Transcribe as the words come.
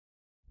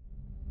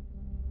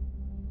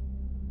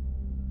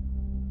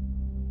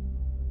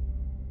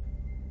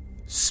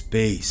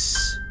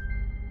Space.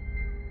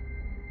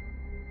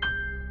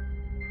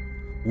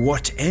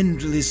 What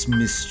endless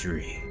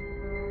mystery.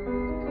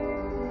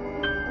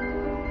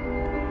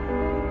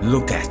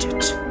 Look at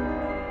it.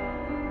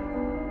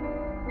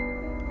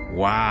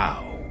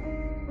 Wow.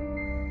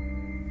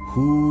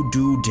 Who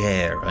do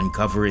dare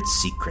uncover its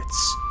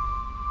secrets?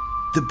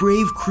 The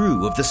brave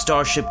crew of the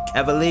starship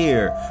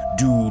Cavalier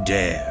do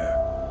dare.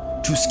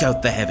 To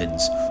scout the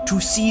heavens,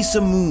 to see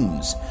some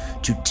moons,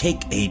 to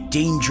take a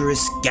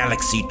dangerous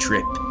galaxy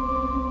trip.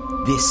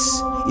 This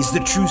is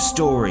the true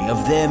story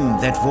of them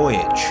that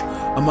voyage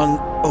among,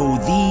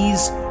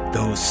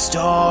 those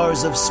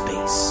stars of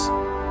space.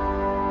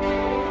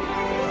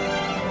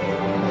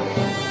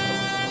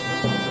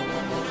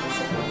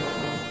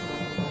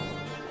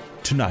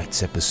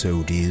 Tonight's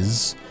episode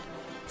is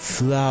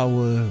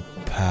Flower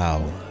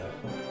Power,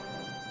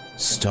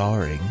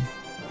 starring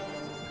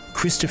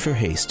Christopher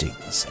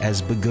Hastings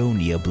as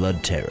Begonia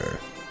Bloodterror,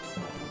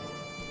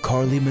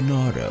 Carly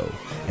Minardo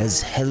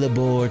as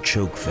Hellebore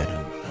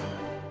Chokevenom,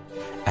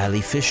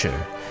 Ali Fisher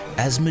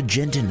as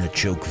Magentana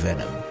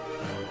Chokevenom,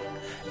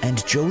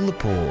 and Joe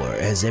Lepore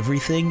as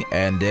everything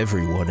and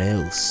everyone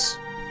else.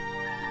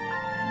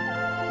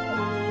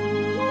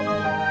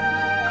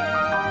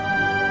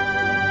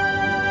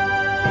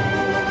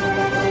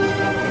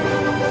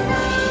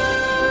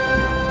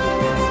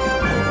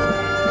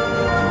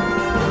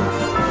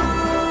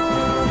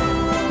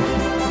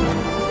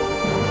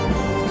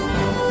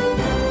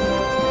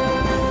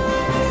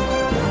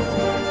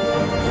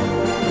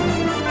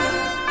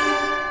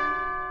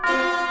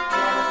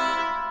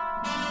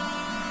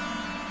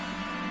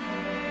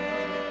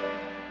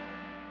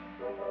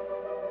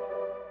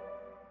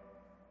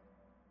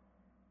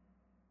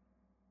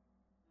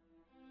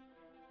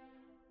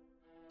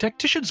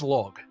 Tactician's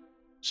log.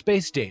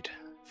 Space date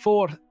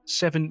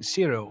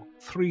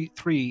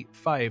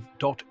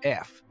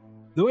 470335.f.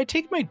 Though I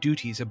take my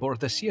duties aboard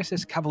the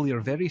CSS Cavalier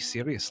very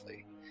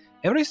seriously,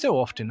 every so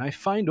often I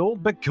find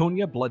old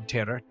Begonia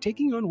Bloodterror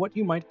taking on what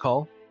you might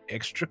call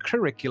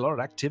extracurricular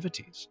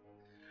activities.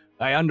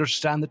 I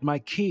understand that my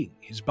king,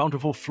 his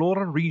bountiful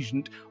Flora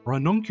Regent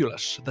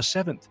Ranunculus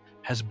VII,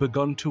 has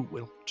begun to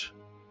wilt.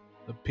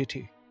 The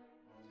pity.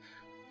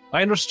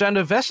 I understand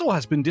a vessel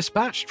has been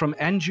dispatched from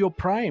Angio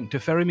Prime to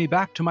ferry me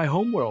back to my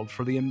homeworld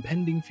for the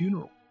impending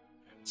funeral.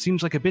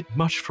 Seems like a bit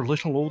much for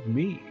little old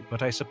me,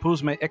 but I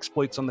suppose my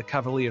exploits on the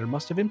Cavalier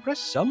must have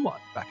impressed someone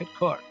back at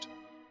court.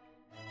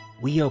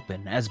 We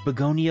open as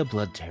Begonia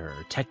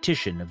Bloodterror,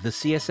 tactician of the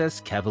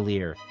CSS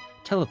Cavalier,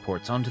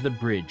 teleports onto the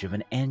bridge of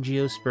an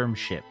angiosperm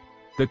ship,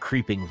 the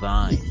Creeping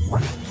Vine.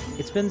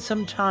 It's been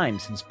some time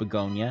since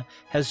Begonia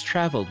has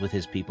traveled with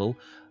his people,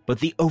 but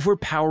the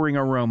overpowering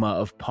aroma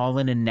of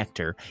pollen and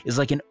nectar is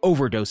like an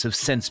overdose of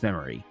sense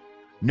memory.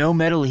 No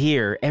metal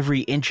here,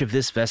 every inch of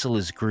this vessel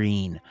is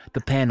green.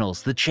 The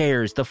panels, the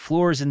chairs, the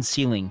floors and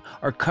ceiling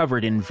are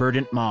covered in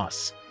verdant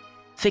moss.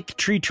 Thick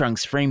tree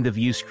trunks frame the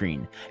view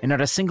screen, and not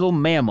a single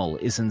mammal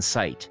is in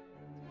sight.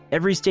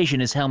 Every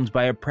station is helmed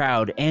by a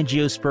proud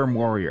angiosperm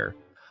warrior,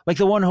 like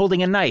the one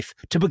holding a knife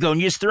to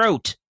Begonia's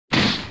throat.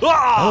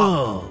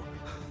 Oh,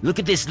 look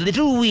at this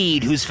little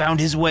weed who's found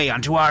his way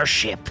onto our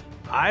ship.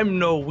 I'm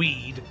no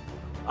weed.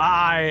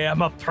 I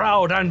am a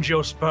proud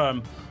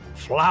angiosperm,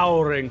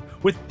 flowering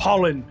with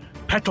pollen,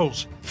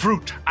 petals,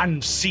 fruit,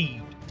 and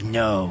seed.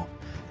 No,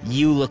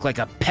 you look like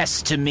a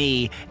pest to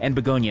me. And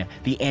Begonia,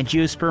 the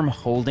angiosperm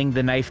holding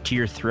the knife to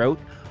your throat,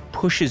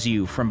 pushes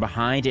you from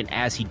behind, and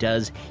as he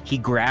does, he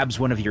grabs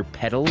one of your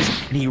petals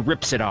and he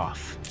rips it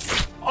off.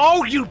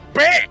 Oh, you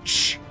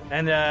bitch!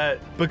 And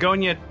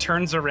Begonia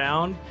turns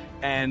around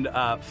and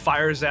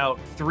fires out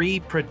 3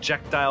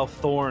 projectile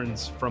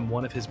thorns from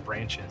one of his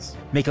branches.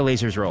 Make a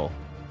lasers roll.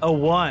 A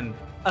 1.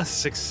 A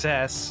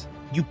success.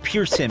 You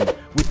pierce him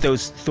with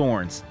those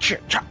thorns.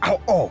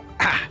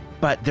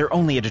 But they're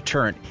only a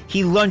deterrent.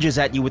 He lunges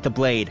at you with the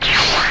blade.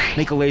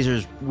 Make a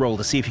lasers roll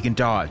to see if you can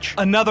dodge.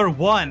 Another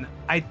 1.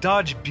 I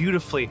dodge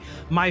beautifully,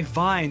 my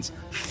vines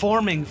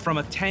forming from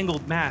a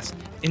tangled mass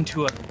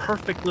into a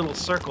perfect little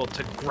circle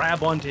to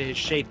grab onto his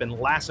shape and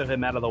lasso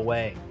him out of the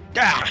way.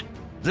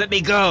 Let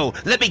me go!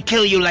 Let me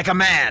kill you like a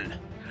man!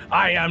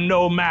 I am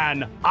no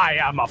man, I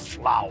am a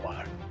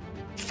flower.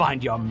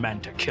 Find your men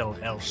to kill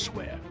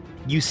elsewhere.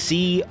 You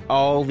see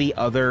all the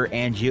other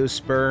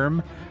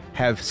angiosperm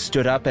have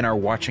stood up and are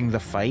watching the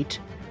fight.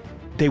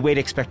 They wait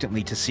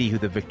expectantly to see who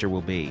the victor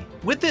will be.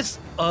 With this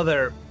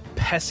other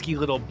pesky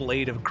little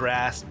blade of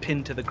grass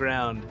pinned to the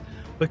ground,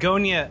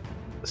 Begonia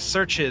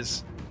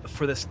searches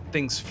for this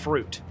thing's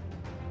fruit.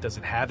 Does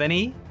it have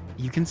any?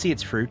 You can see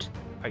its fruit.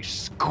 I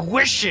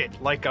squish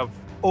it like a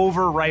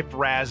overripe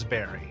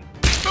raspberry.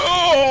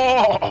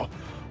 Oh!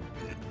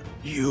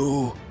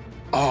 You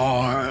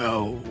are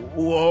a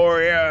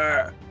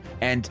warrior.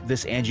 And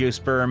this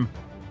angiosperm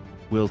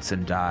wilts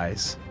and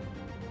dies.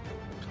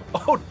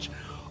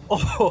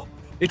 Oh,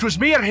 it was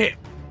me or him.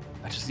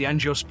 That is the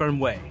angiosperm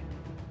way.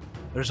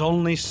 There's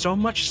only so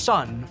much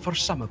sun for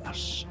some of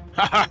us.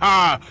 Ha ha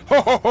ha!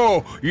 Ho ho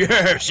ho!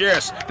 Yes,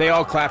 yes! They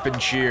all clap and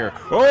cheer.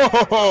 Oh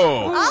ho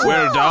ho!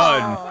 Well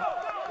done!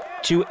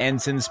 Two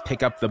ensigns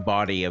pick up the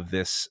body of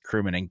this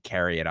crewman and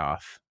carry it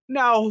off.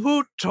 Now,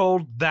 who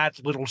told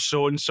that little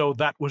so-and-so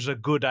that was a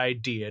good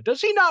idea?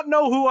 Does he not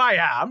know who I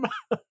am?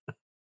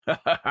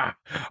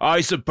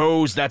 I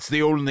suppose that's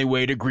the only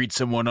way to greet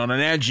someone on an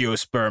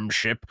angiosperm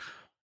ship.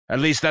 At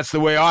least that's the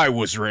way I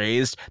was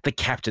raised. The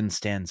captain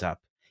stands up.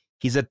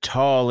 He's a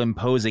tall,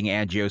 imposing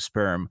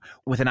angiosperm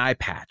with an eye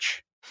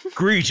patch.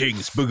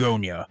 Greetings,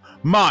 Begonia.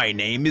 My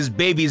name is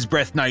Baby's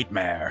Breath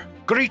Nightmare.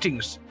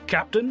 Greetings,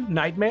 Captain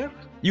Nightmare.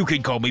 You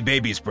can call me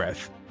Baby's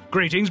Breath.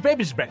 Greetings,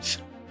 Baby's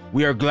Breath.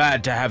 We are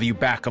glad to have you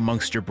back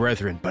amongst your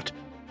brethren, but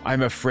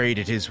I'm afraid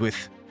it is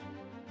with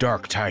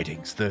dark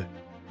tidings. The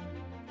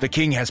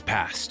king has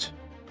passed.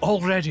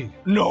 Already?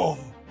 No.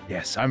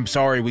 Yes, I'm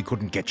sorry we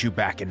couldn't get you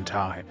back in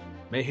time.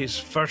 May his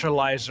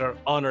fertilizer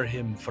honor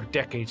him for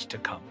decades to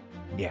come.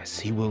 Yes,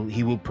 he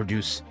will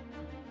produce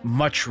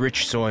much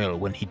rich soil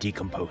when he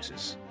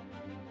decomposes.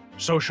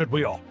 So should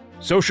we all.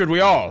 So should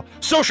we all.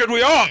 So should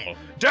we all.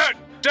 Dirt,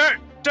 dirt,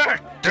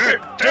 dirt,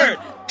 dirt, dirt,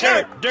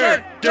 dirt,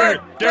 dirt,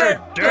 dirt,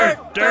 dirt,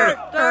 dirt,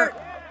 dirt, dirt.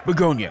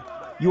 Begonia,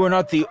 you are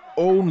not the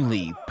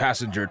only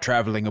passenger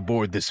traveling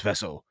aboard this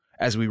vessel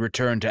as we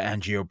return to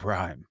Angio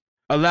Prime.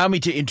 Allow me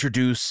to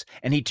introduce,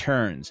 and he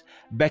turns,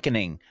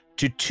 beckoning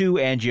to two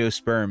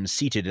angiosperms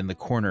seated in the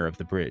corner of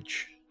the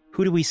bridge.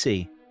 Who do we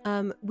see?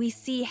 We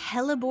see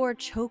Hellebore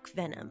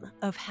Chokevenom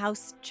of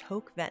House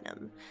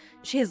Chokevenom.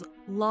 She has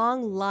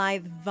long,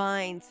 lithe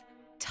vines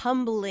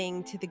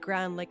tumbling to the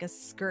ground like a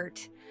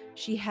skirt.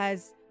 She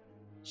has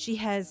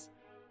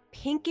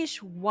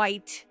pinkish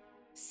white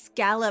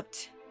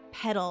scalloped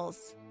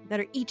petals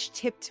that are each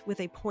tipped with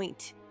a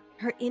point.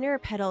 Her inner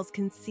petals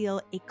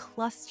conceal a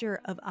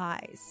cluster of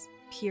eyes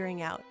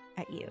peering out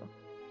at you.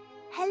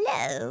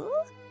 Hello?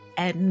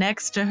 And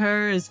next to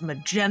her is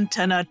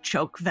Magentana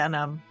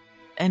Chokevenom.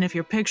 And if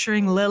you're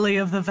picturing Lily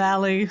of the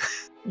Valley,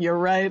 you're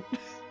right.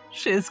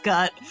 She's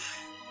got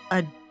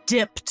a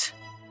dipped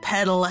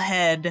petal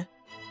head,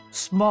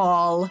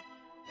 small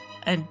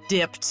and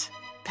dipped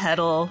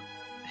petal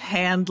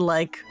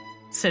hand-like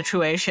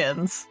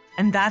situations.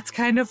 And that's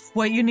kind of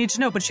what you need to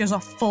know, but she has a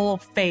full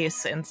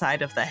face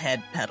inside of the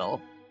head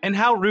petal. And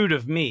how rude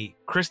of me,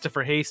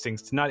 Christopher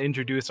Hastings, to not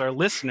introduce our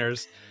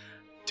listeners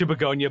to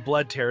Begonia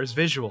Bloodterror's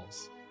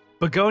visuals.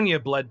 Begonia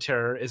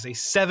Bloodterror is a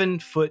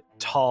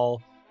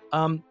 7-foot-tall,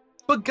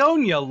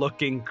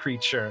 begonia-looking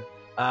creature.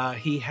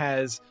 He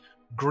has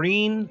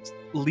green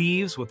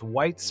leaves with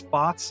white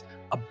spots,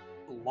 a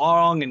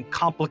long and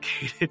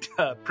complicated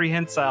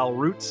prehensile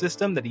root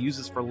system that he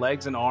uses for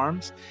legs and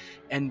arms,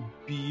 and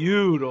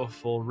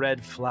beautiful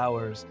red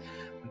flowers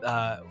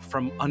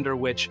from under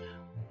which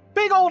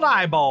big old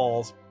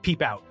eyeballs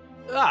peep out.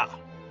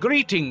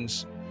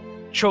 Greetings,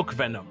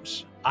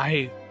 Chokevenoms.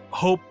 I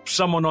hope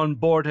someone on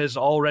board has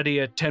already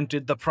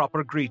attempted the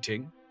proper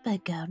greeting.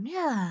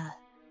 Begonia,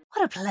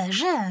 what a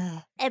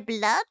pleasure. A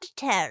blood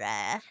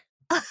terror.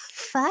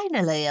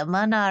 Finally,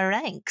 among our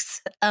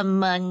ranks.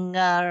 Among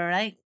our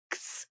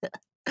ranks.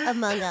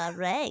 Among our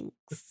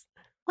ranks.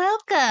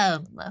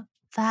 Welcome.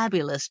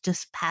 Fabulous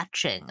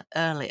dispatching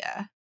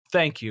earlier.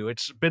 Thank you.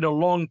 It's been a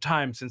long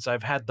time since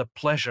I've had the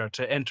pleasure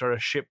to enter a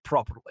ship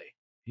properly.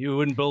 You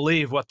wouldn't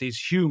believe what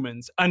these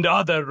humans and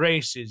other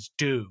races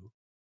do.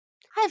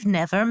 I've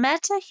never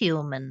met a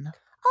human.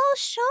 Oh,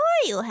 sure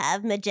you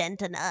have,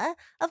 Magentana.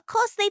 Of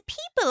course they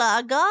people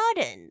our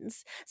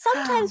gardens.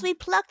 Sometimes we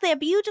pluck their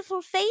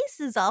beautiful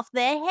faces off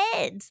their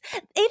heads.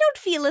 They don't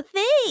feel a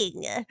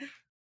thing.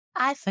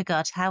 I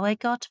forgot how I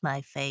got my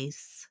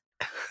face.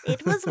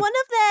 It was one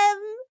of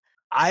them.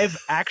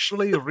 I've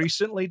actually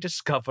recently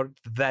discovered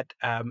that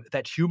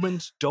that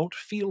humans don't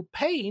feel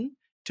pain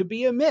to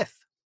be a myth.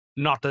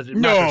 Not that it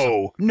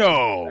matters.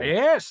 No.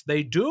 Yes,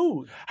 they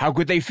do. How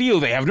could they feel?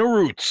 They have no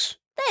roots.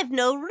 They have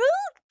no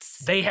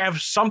roots. They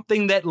have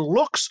something that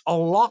looks a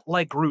lot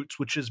like roots,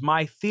 which is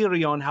my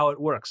theory on how it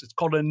works. It's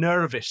called a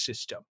nervous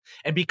system.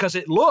 And because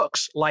it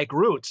looks like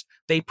roots,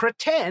 they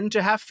pretend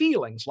to have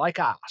feelings like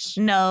us.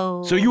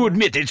 No. So you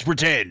admit it's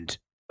pretend?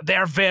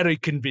 They're very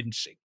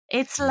convincing.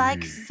 It's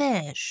like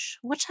fish,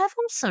 which I've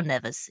also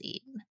never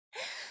seen.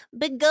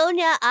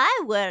 Begonia,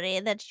 I worry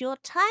that your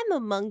time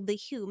among the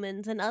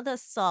humans and other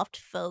soft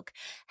folk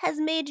has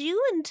made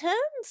you in turn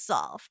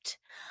soft.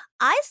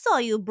 I saw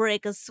you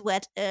break a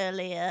sweat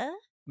earlier.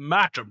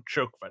 Madam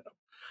Chokevenom,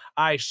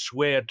 I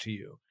swear to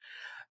you,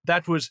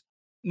 that was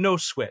no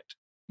sweat,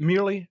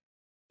 merely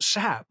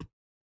sap.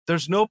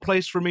 There's no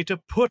place for me to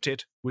put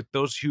it with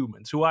those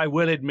humans, who I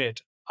will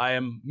admit I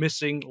am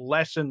missing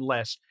less and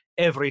less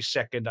every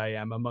second I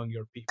am among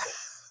your people.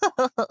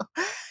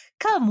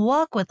 Come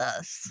walk with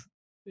us.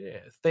 Yeah,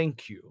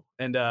 thank you.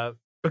 And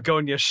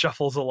Begonia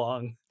shuffles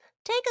along.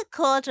 Take a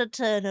quarter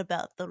turn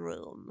about the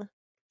room.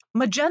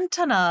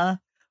 Magentana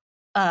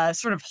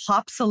sort of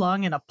hops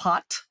along in a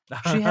pot.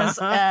 She has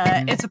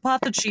it's a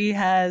pot that she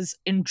has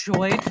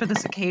enjoyed for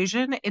this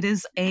occasion. It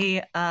is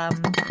an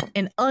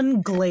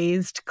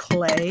unglazed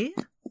clay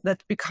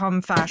that's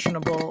become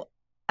fashionable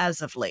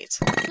as of late.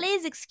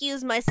 Please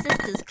excuse my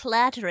sister's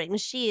clattering.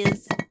 She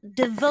is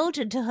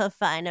devoted to her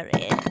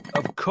finery.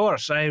 Of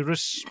course, I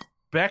respect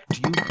expect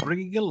you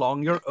bringing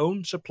along your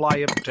own supply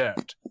of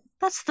dirt.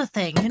 That's the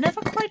thing. You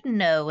never quite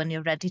know when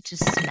you're ready to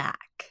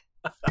snack.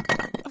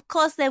 Of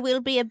course, there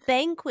will be a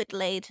banquet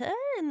later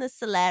in the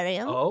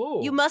solarium.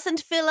 Oh. You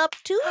mustn't fill up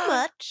too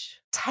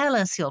much. Tell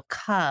us you'll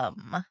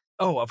come.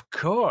 Oh, of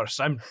course.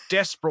 I'm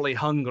desperately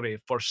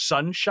hungry for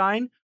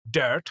sunshine,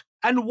 dirt,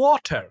 and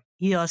water.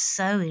 You're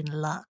so in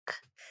luck.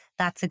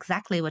 That's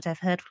exactly what I've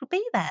heard will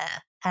be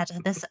there at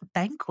this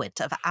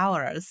banquet of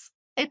ours.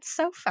 It's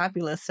so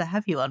fabulous to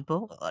have you on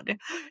board.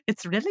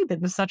 It's really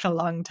been such a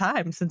long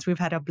time since we've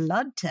had a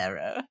blood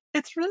terror.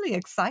 It's really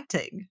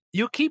exciting.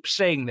 You keep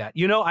saying that.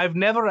 You know, I've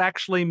never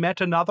actually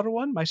met another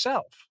one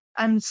myself.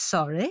 I'm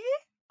sorry?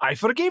 I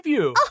forgive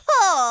you.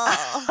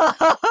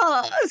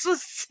 Oh! This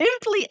was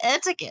simply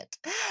etiquette.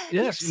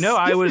 Yes, You've- no,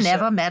 I you've was...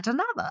 never met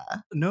another.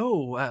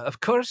 No,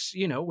 of course,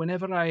 you know,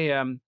 whenever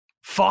I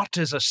fought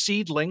as a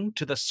seedling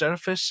to the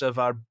surface of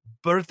our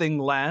birthing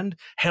land,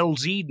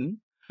 Hell's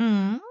Eden,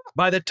 Hmm?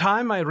 by the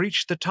time I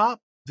reached the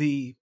top,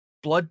 the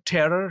blood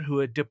terror who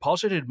had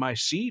deposited my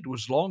seed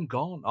was long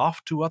gone,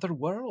 off to other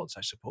worlds,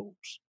 I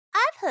suppose.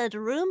 I've heard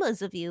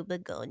rumors of you,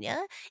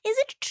 Begonia. Is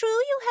it true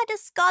you had a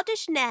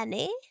Scottish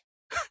nanny?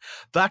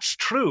 That's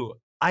true.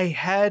 I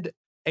had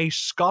a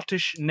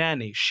Scottish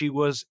nanny. She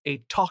was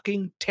a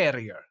talking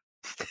terrier.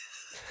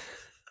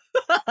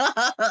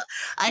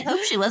 I hope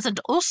she wasn't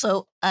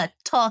also a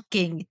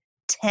talking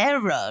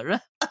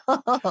terror.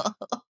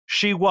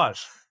 She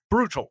was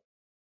brutal.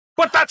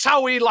 But that's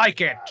how we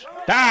like it.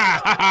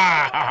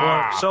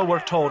 Or so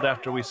we're told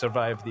after we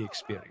survive the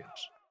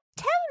experience.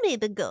 Tell me,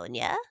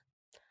 Begonia,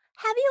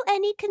 have you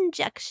any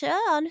conjecture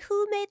on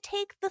who may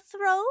take the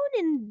throne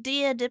in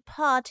dear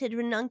departed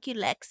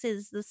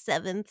Ranunculex's the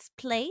 7th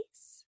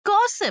place?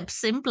 Gossip,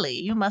 simply.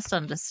 You must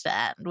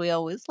understand. We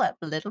always love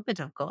a little bit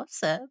of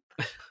gossip.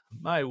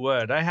 My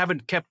word, I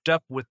haven't kept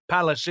up with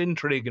palace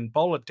intrigue and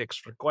politics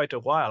for quite a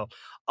while.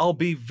 I'll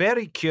be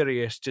very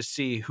curious to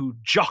see who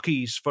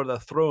jockeys for the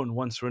throne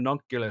once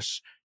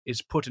Ranunculus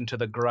is put into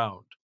the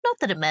ground. Not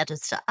that it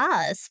matters to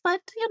us,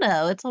 but, you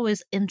know, it's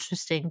always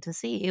interesting to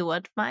see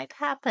what might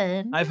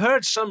happen. I've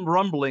heard some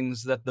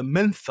rumblings that the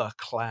Mintha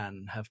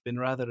clan have been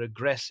rather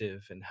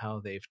aggressive in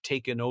how they've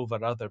taken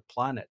over other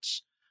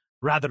planets.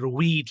 Rather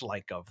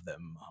weed-like of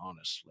them,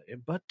 honestly.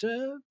 But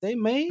they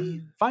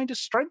may find a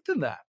strength in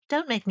that.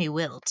 Don't make me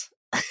wilt.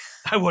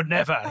 I would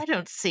never. I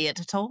don't see it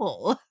at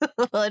all.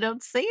 I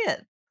don't see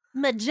it.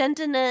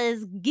 Magentina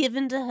is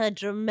given to her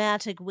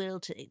dramatic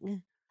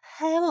wilting.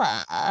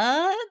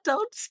 Hella,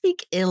 don't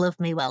speak ill of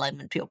me while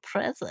I'm in your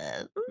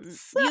presence.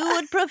 You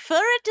would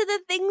prefer it to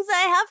the things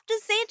I have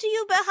to say to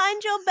you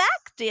behind your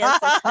back, dear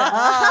sister.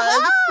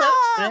 It's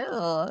so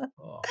true.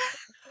 Oh.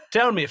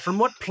 Tell me, from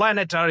what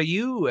planet are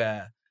you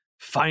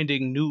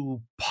finding new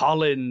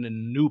pollen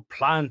and new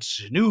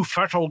plants, new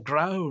fertile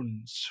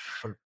grounds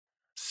for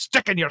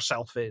sticking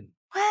yourself in?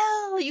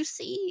 Well, you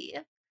see,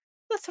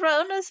 the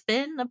throne has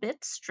been a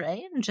bit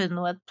strange in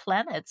what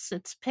planets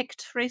it's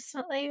picked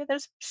recently.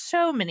 There's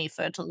so many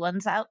fertile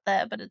ones out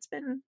there, but it's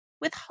been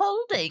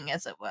withholding,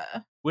 as it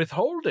were.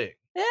 Withholding?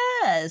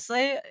 Yes,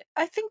 I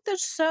think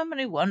there's so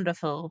many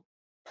wonderful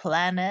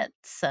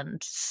planets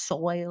and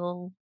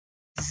soils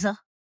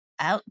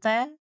out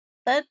there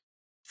that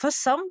for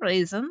some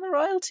reason the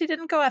royalty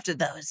didn't go after.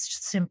 Though it's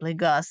just simply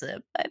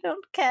gossip. I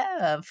don't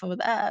care for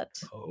that.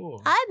 Oh.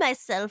 I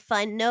myself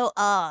find no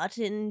art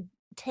in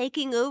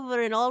taking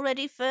over an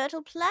already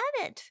fertile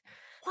planet.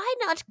 Why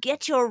not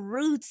get your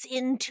roots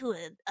into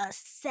a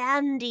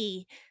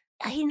sandy,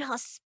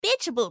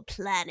 inhospitable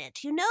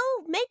planet, you know?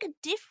 Make a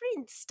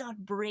difference. Start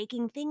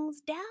breaking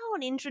things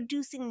down,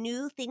 introducing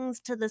new things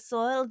to the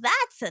soil.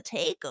 That's a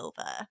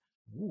takeover.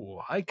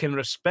 Ooh, I can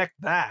respect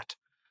that.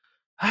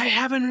 I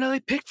haven't really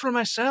picked for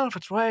myself.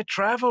 It's why I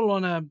travel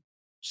on a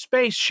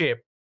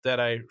spaceship that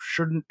I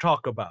shouldn't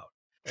talk about.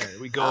 There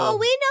we go. Oh,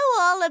 we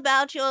know all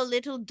about your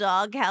little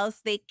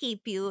doghouse they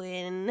keep you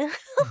in.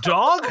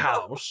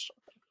 Doghouse?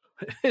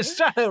 Is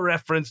that a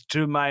reference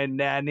to my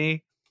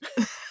nanny?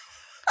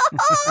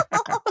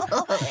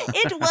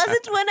 It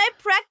wasn't when I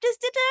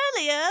practiced it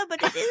earlier,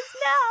 but it is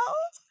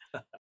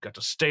now. Got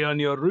to stay on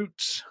your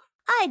roots.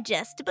 I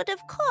jest, but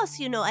of course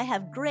you know I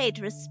have great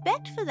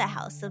respect for the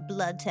House of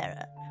Blood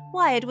Terror.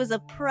 Why, it was a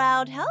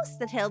proud house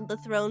that held the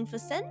throne for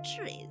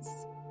centuries.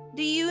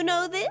 Do you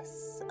know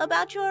this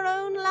about your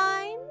own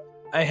line?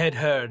 I had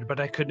heard, but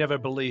I could never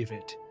believe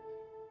it.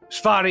 It's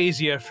far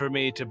easier for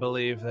me to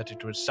believe that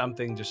it was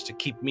something just to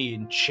keep me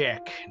in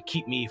check and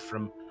keep me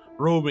from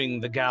roaming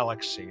the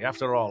galaxy.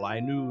 After all, I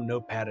knew no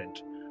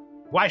parent.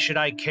 Why should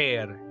I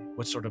care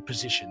what sort of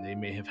position they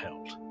may have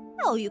held?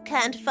 Oh, you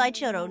can't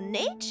fight your own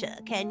nature,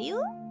 can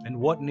you? And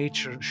what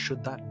nature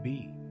should that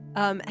be?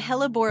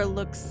 Hellebore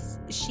looks,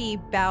 she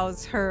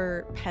bows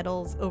her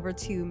petals over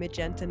to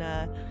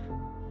Magentina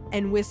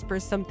and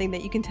whispers something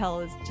that you can tell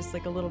is just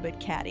like a little bit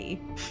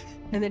catty.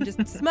 And then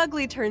just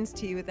smugly turns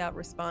to you without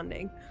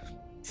responding.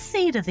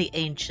 Seed of the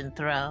ancient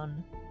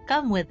throne,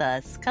 come with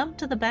us, come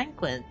to the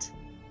banquet.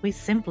 We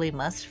simply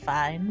must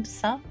find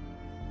some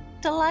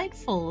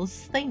delightful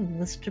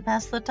things to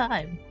pass the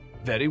time.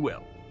 Very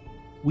well.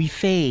 We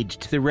fade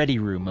to the ready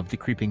room of the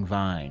Creeping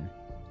Vine.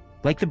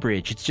 Like the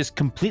bridge, it's just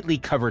completely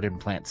covered in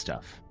plant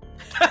stuff.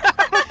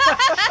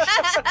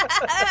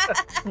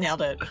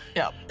 Nailed it.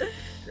 Yep.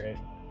 Great.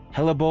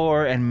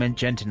 Hellebore and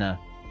Magentina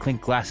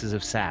clink glasses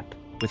of sap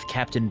with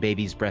Captain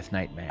Baby's Breath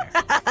Nightmare.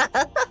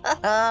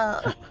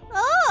 Oh!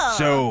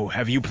 So,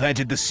 have you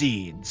planted the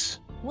seeds?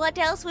 What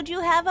else would you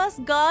have us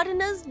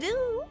gardeners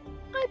do?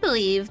 I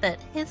believe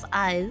that his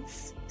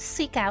eyes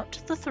seek out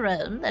the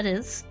throne that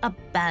is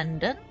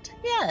abandoned,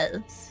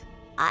 yes.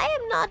 I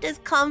am not as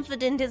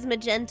confident as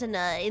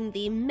Magentina in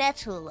the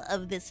metal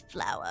of this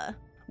flower.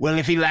 Well,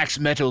 if he lacks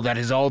metal, that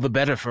is all the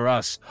better for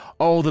us.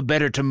 All the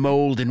better to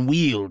mold and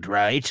wield,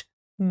 right?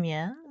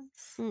 Yes.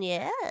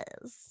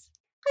 Yes.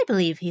 I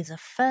believe he's a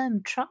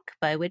firm trunk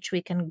by which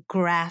we can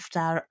graft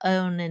our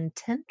own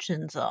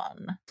intentions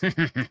on.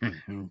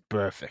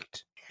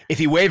 Perfect. If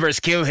he wavers,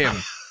 kill him.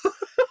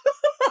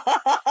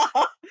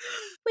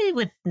 We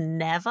would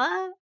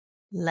never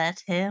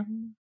let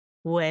him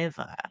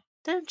waver.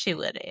 Don't you,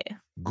 Woody?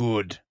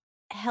 Good.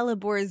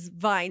 Hellebor's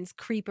vines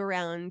creep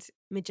around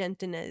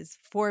Magentina's,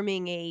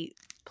 forming a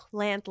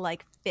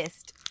plant-like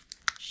fist,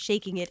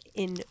 shaking it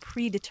in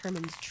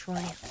predetermined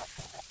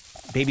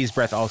triumph. Baby's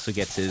Breath also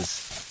gets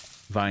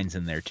his vines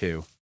in there,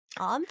 too.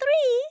 On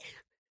three.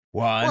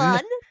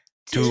 One,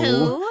 two,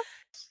 Two,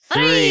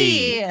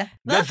 three. three.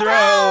 The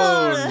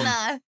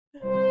throne!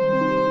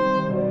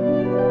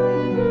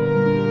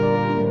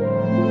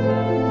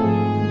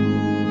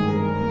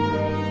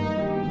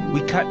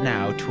 We cut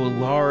now to a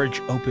large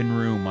open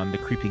room on the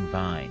Creeping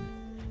Vine.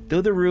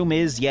 Though the room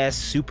is, yes,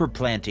 super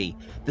planty,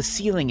 the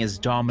ceiling is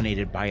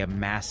dominated by a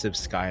massive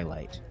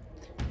skylight.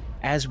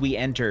 As we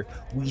enter,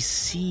 we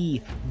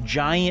see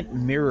giant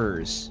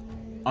mirrors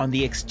on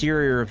the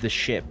exterior of the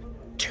ship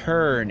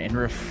turn and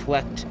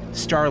reflect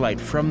starlight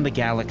from the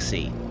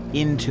galaxy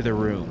into the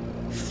room,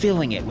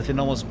 filling it with an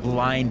almost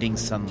blinding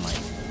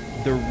sunlight.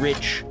 The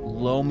rich,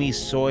 loamy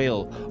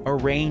soil,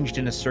 arranged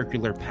in a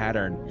circular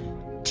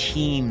pattern,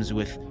 teems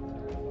with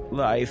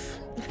life.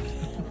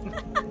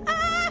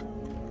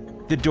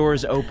 The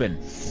doors open.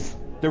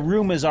 The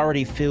room is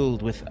already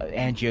filled with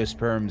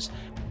angiosperms,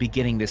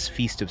 beginning this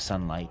feast of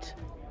sunlight.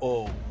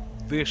 Oh,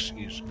 this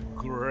is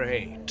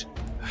great.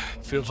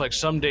 Feels like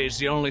some days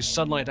the only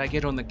sunlight I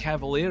get on the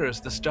Cavalier is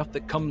the stuff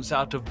that comes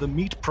out of the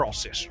meat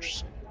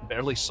processors.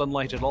 Barely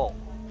sunlight at all.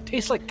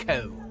 Tastes like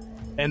cow.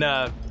 And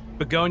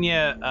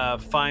Begonia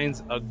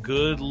finds a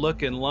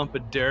good-looking lump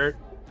of dirt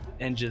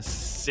and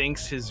just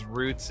sinks his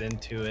roots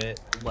into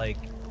it,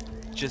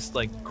 just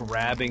like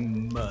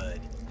grabbing mud.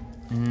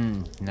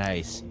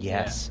 Nice.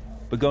 Yes.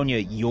 Yeah. Begonia,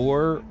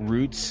 your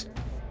roots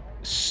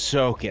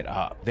soak it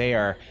up. They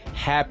are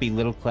happy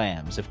little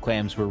clams, if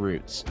clams were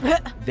roots.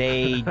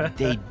 They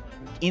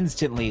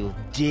instantly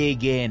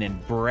dig in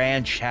and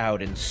branch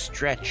out and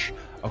stretch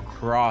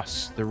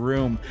across the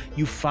room.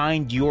 You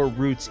find your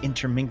roots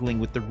intermingling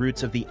with the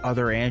roots of the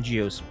other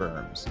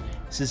angiosperms.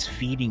 This is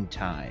feeding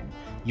time.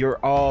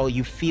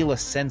 You feel a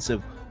sense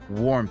of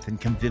warmth and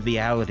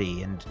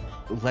conviviality and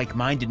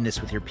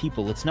like-mindedness with your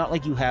people. It's not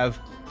like you have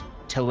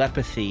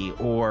telepathy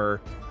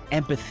or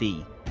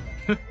empathy,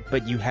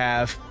 but you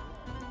have,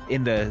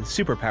 in the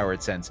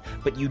superpowered sense,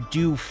 but you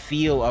do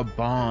feel a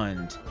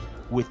bond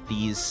with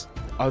these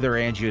other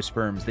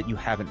angiosperms that you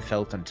haven't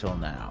felt until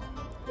now.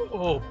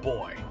 Oh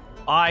boy,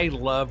 I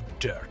love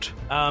dirt.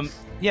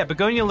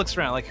 Begonia looks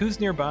around, like,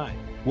 who's nearby?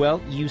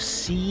 Well, you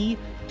see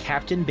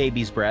Captain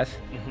Baby's Breath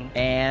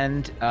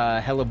and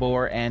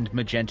Hellebore and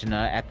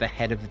Magentina at the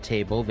head of the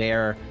table.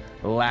 They're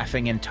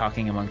laughing and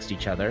talking amongst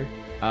each other.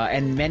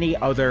 And many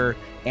other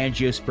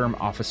angiosperm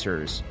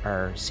officers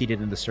are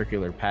seated in the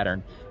circular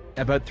pattern.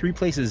 About 3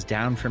 places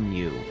down from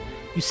you,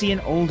 you see an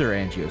older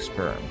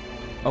angiosperm,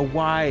 a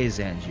wise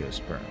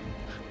angiosperm,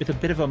 with a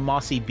bit of a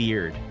mossy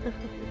beard.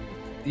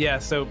 Yeah,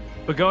 so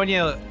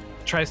Begonia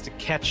tries to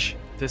catch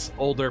this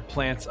older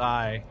plant's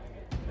eye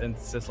and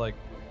says, like,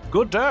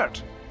 good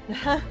dirt.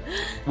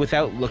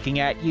 Without looking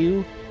at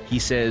you, he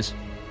says,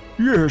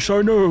 "Yes,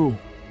 I know.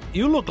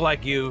 You look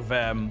like you've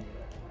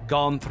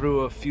gone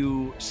through a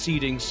few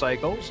seeding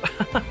cycles."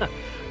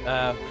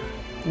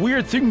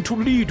 Weird thing to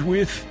lead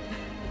with.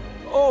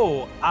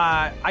 Oh,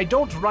 I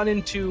don't run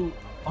into,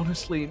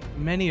 honestly,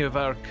 many of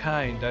our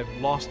kind. I've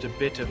lost a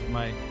bit of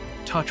my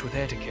touch with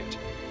etiquette.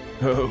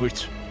 Oh,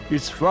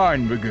 it's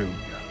fine, Begonia.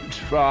 It's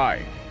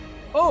fine.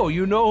 Oh,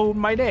 you know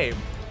my name?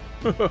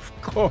 Of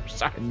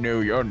course I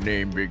know your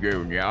name,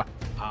 Begonia.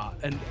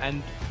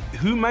 And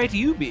who might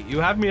you be?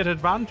 You have me at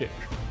advantage.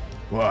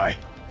 Why,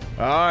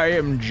 I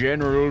am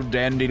General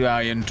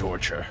Dandelion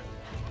Torture.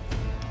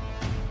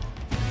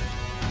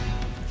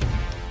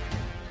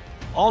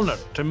 Honored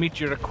to meet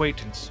your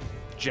acquaintance,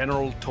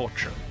 General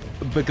Torture.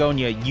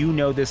 Begonia, you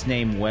know this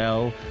name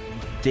well.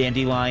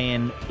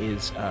 Dandelion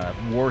is a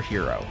war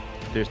hero.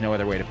 There's no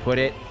other way to put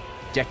it.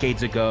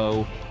 Decades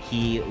ago,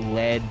 he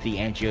led the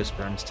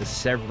angiosperms to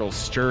several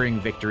stirring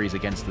victories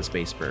against the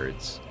space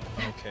birds.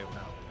 Okay,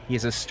 wow. He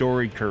has a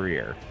storied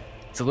career.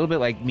 It's a little bit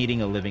like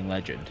meeting a living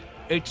legend.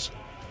 It's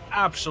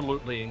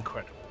absolutely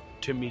incredible.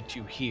 to meet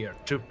you here,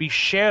 to be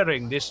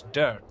sharing this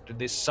dirt and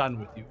this sun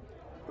with you.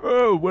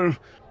 Oh, well,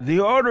 the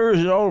honor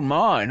is all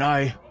mine.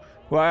 I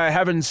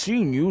haven't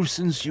seen you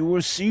since you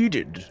were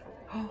seeded.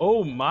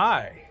 Oh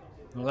my.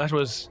 Well, that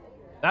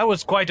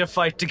was quite a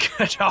fight to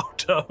get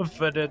out of,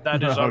 but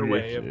that is our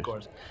way, of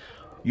course.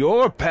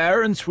 Your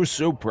parents were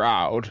so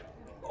proud.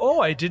 Oh,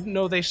 I didn't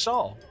know they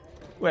saw.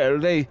 Well,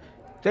 they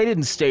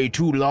didn't stay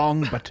too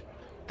long, but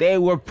they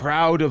were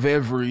proud of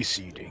every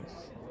seeding.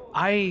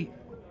 I,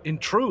 in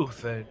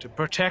truth, to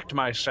protect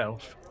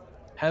myself,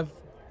 have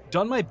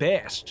done my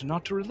best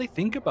not to really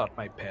think about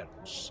my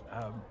parents.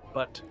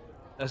 But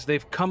as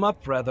they've come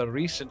up rather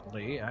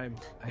recently, I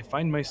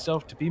find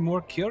myself to be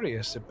more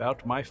curious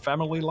about my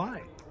family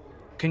line.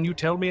 Can you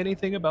tell me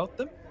anything about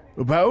them?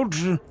 About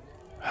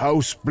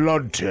House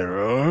Blood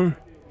Terror?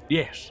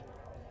 Yes.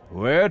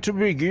 Where to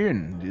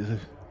begin?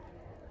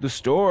 The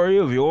story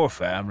of your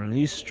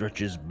family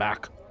stretches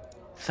back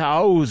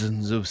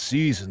thousands of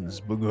seasons,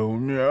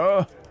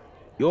 Begonia.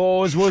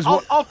 Yours was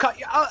what...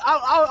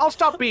 I'll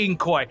stop being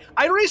coy.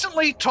 I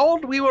recently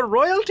told we were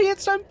royalty at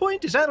some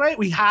point. Is that right?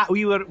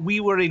 We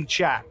were in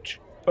charge.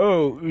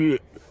 Oh,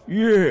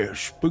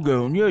 yes,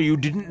 Begonia, you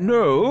didn't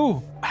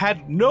know?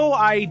 Had no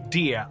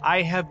idea.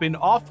 I have been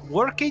off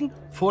working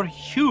for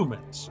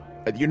humans.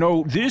 You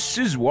know, this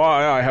is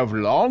why I have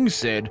long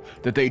said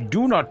that they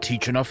do not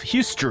teach enough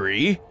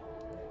history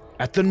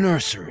at the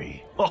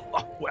nursery.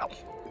 Well,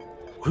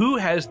 who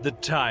has the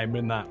time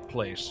in that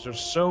place? There's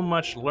so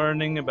much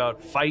learning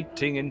about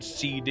fighting and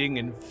seeding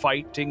and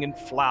fighting and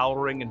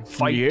flowering and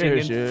fighting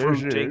and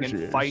fruiting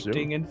and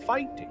fighting and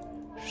fighting.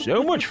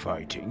 So much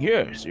fighting,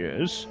 yes.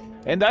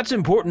 And that's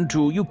important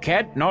too. You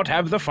can't not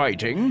have the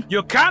fighting.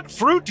 You can't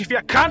fruit if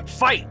you can't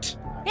fight.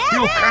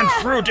 You can't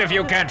fruit if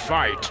you can't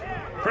fight.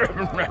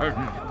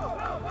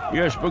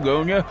 Yes,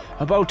 Begonia,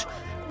 about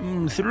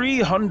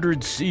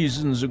 300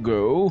 seasons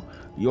ago,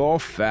 your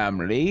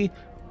family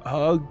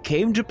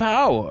came to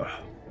power.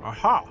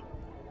 Aha.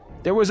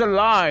 There was a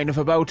line of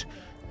about,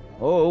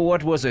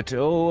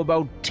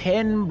 about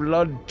 10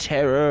 Blood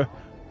Terror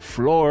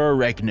Flora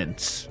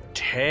Regnants.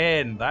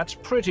 10, that's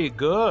pretty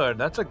good.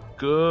 That's a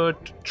good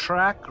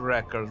track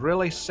record.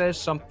 Really says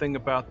something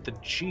about the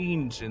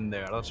genes in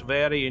there. That's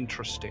very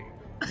interesting.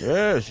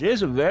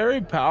 Yes, a very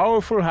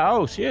powerful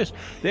house, yes.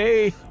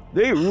 They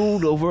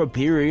ruled over a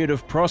period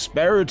of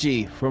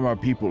prosperity from our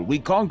people. We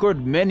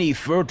conquered many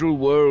fertile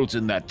worlds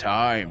in that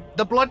time.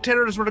 The Blood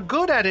Terrors were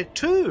good at it,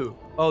 too.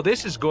 Oh,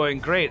 this is going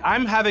great.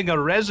 I'm having a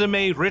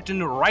resume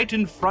written right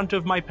in front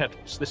of my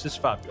petals. This is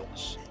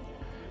fabulous.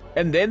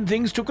 And then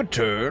things took a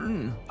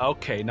turn.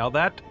 Okay, now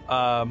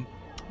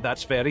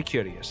that's very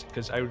curious,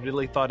 because I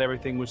really thought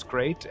everything was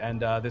great,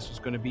 and this was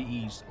going to be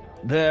easy.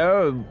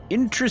 Their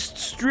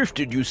interests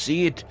drifted, you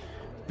see. It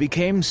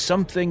became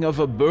something of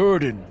a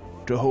burden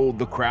to hold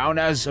the crown,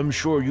 as I'm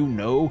sure you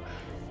know.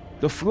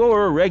 The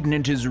Flora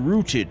Regnant is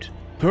rooted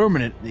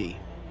permanently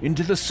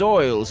into the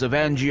soils of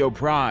Angio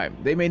Prime.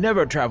 They may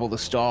never travel the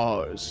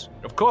stars.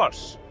 Of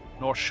course,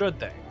 nor should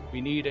they.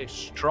 We need a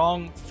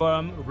strong,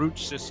 firm root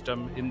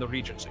system in the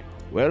Regency.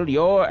 Well,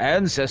 your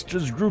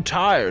ancestors grew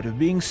tired of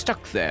being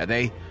stuck there.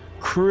 They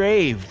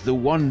craved the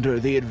wonder,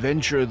 the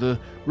adventure, the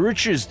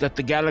riches that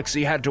the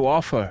galaxy had to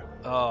offer.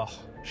 Oh,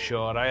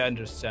 sure, I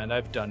understand.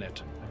 I've done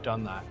it. I've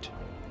done that.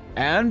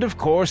 And, of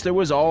course, there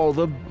was all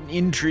the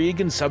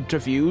intrigue and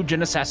subterfuge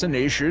and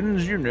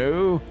assassinations, you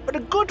know. But a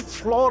good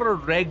Flora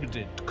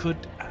Regnant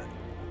could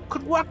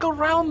work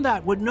around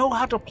that, would know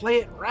how to play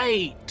it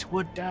right,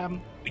 would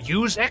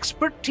use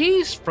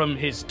expertise from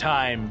his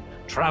time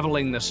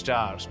traveling the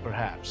stars,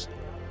 perhaps.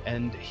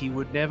 And he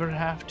would never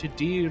have to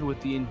deal with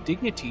the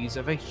indignities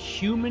of a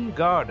human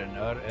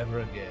gardener ever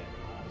again.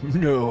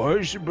 No,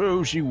 I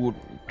suppose he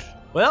wouldn't.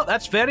 Well,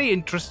 that's very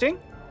interesting.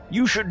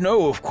 You should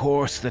know, of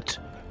course, that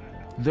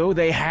though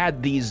they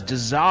had these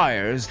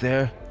desires,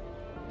 their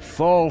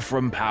fall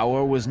from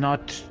power was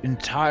not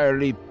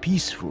entirely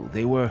peaceful.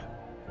 They were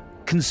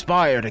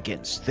conspired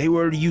against. They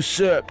were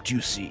usurped,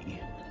 you see.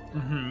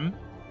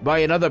 By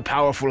another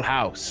powerful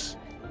house.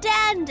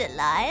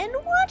 Dandelion,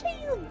 what are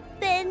you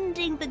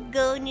bending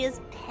Begonia's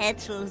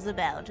petals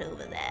about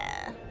over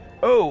there?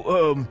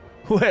 Oh,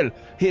 well,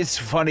 it's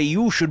funny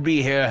you should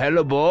be here,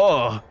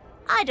 Hellebore.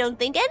 I don't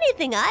think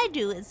anything I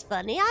do is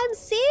funny. I'm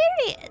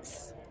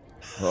serious.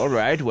 All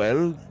right,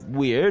 well,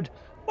 weird.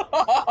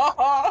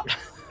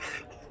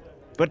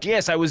 But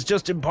yes, I was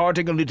just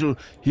imparting a little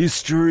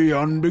history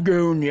on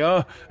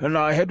Begonia, and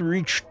I had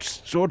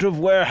reached sort of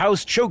where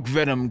House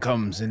Chokevenom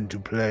comes into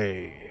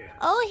play.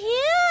 Oh,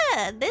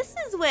 here! This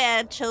is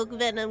where choke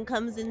venom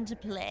comes into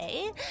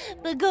play.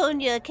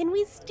 Begonia, can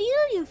we steal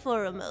you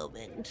for a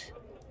moment?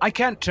 I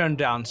can't turn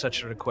down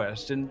such a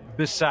request, and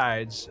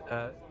besides,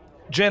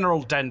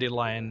 General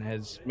Dandelion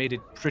has made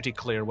it pretty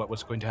clear what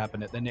was going to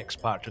happen at the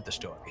next part of the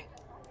story.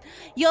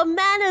 Your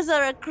manners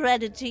are a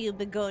credit to you,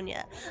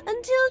 Begonia.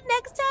 Until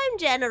next time,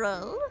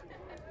 General.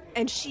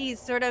 And she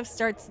sort of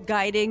starts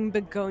guiding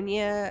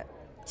Begonia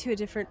to a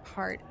different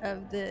part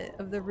of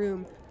the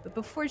room. But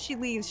before she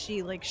leaves,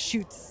 she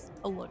shoots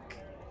a look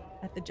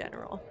at the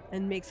general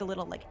and makes a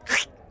little like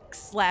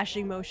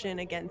slashing motion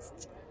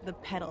against the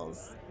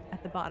petals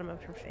at the bottom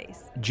of her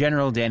face.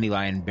 General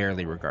Dandelion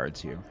barely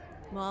regards you.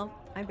 Well,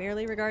 I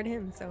barely regard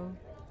him, so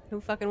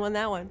who fucking won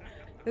that one?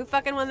 Who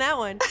fucking won that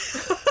one?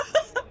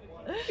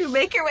 You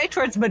make your way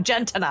towards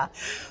Magentina,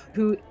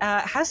 who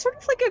has sort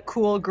of like a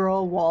cool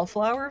girl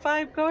wallflower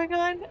vibe going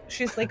on.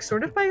 She's like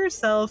sort of by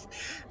herself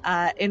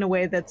in a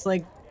way that's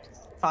like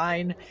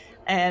fine.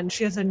 And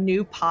she has a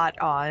new pot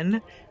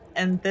on.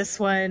 And this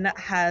one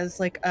has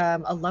like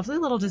a lovely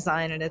little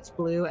design, and it's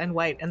blue and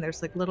white. And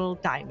there's like little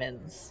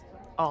diamonds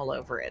all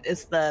over it.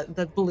 It's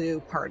the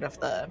blue part of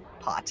the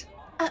pot.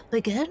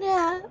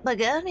 Begonia.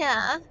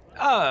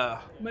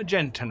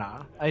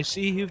 Magentina, I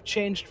see you've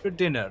changed for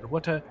dinner.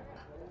 What a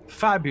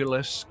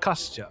fabulous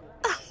costume.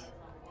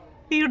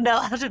 You know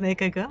how to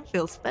make a girl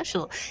feel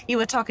special. You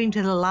were talking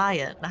to the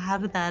lion. How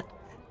did that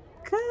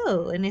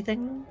go?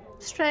 Anything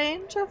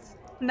strange or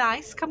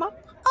nice come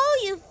up?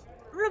 Oh, you've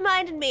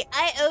reminded me.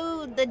 I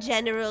owe the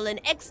general an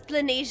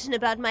explanation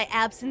about my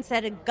absence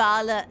at a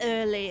gala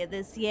earlier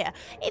this year.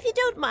 If you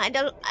don't mind,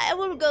 I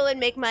will go and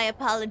make my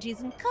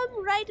apologies and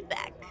come right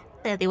back.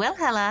 Very well,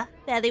 Hella.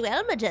 Very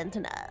well,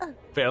 Magentina.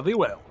 Fairly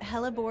well.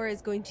 Hellebore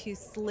is going to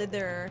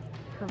slither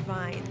her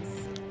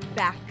vines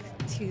back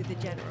to the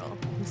general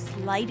who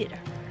slighted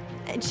her.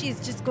 And she's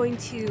just going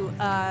to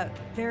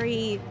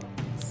very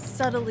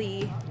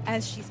subtly,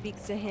 as she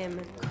speaks to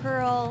him,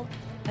 curl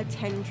a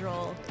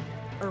tendril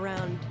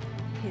around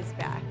his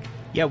back.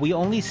 Yeah, we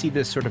only see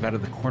this sort of out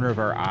of the corner of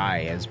our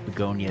eye as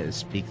Begonia is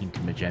speaking to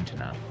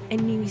Magentina.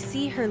 And you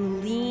see her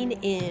lean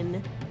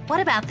in.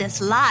 What about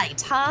this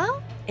light, huh?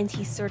 And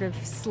he sort of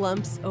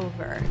slumps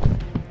over.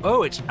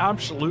 Oh, it's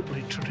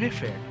absolutely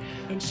terrific.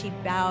 And she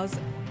bows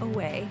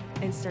away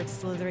and starts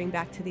slithering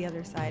back to the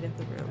other side of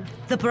the room.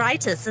 The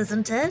brightest,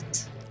 isn't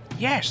it?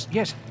 Yes.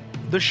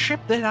 The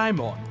ship that I'm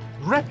on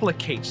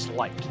replicates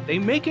light. They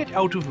make it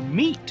out of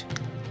meat.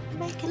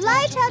 Make it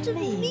Light out of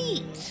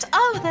meat.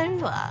 Oh, there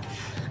you are.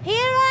 Here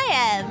I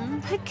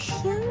am.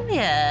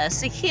 Peculiar.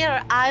 See,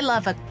 here I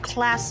love a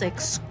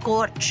classic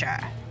scorcher.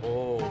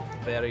 Oh,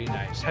 very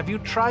nice. Have you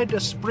tried a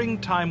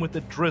springtime with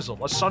a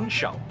drizzle, a sun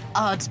shower?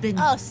 Oh, it's been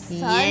it's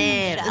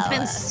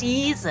been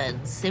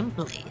seasoned,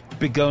 simply.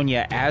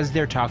 Begonia, as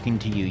they're talking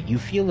to you, you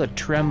feel a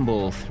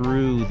tremble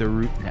through the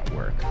root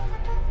network.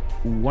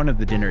 One of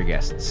the dinner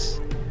guests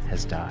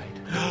has died.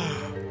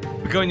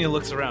 Begonia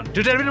looks around.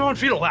 Did anyone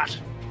feel that?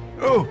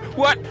 Oh,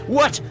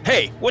 what?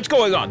 Hey, what's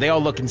going on? They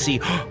all look and see.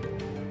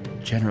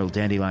 General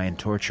Dandelion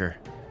Torture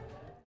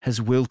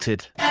has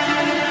wilted.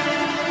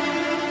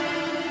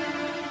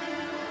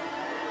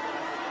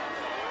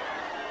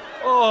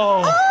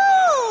 Oh!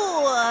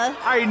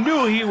 I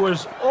knew he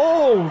was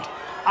old.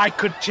 I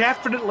could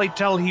definitely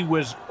tell he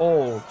was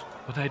old,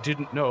 but I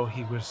didn't know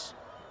he was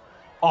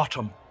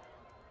autumn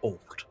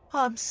old.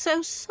 Oh, I'm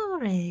so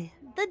sorry.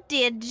 The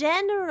dear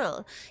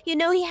general. You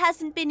know he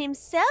hasn't been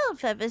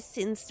himself ever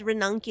since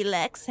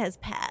Ranunculus has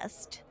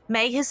passed.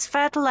 May his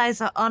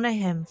fertilizer honor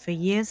him for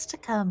years to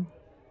come.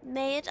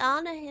 May it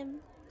honor him.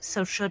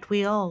 So should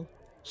we all.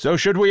 So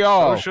should we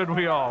all. So should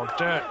we all.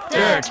 Dirt.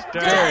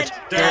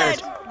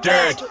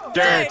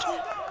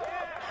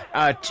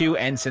 Two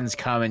ensigns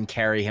come and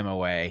carry him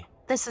away.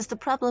 This is the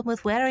problem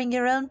with wearing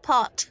your own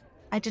pot.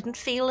 I didn't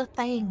feel a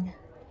thing.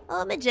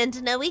 Oh,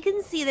 Magentina, we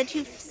can see that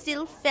you've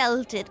still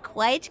felt it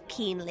quite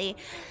keenly.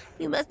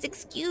 You must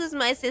excuse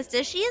my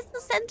sister. She is the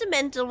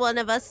sentimental one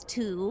of us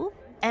too.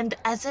 And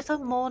as if a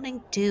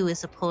morning dew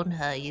is upon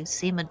her, you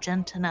see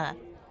Magentina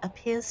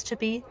appears to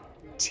be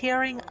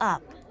tearing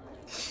up.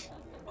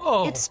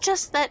 Oh. It's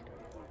just that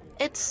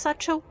it's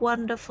such a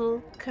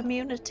wonderful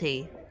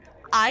community.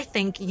 I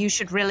think you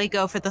should really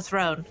go for the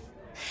throne.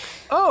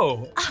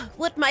 Oh.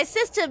 What my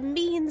sister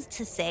means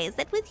to say is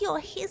that with your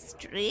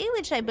history,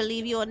 which I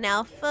believe you're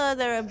now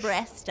further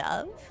abreast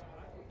of,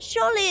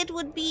 surely it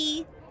would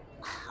be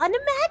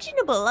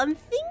unimaginable,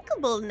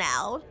 unthinkable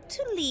now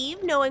to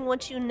leave knowing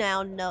what you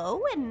now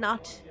know and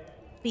not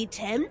be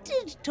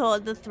tempted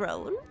toward the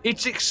throne.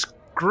 It's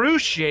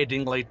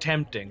excruciatingly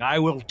tempting, I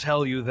will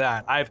tell you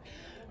that.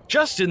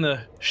 Just in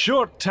the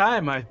short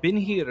time I've been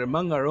here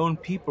among our own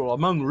people,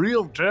 among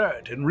real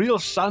dirt and real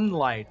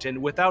sunlight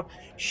and without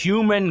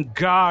human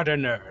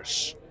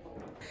gardeners,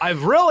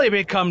 I've really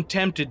become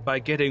tempted by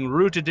getting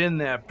rooted in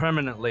there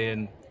permanently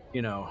and,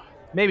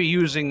 maybe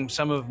using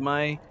some of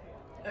my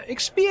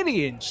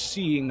experience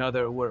seeing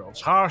other worlds,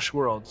 harsh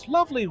worlds,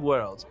 lovely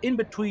worlds,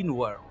 in-between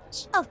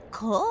worlds. Of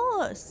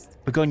course.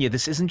 Begonia,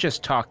 this isn't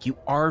just talk. You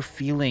are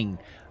feeling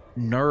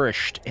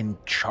nourished and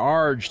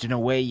charged in a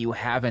way you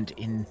haven't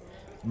in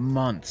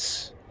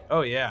months.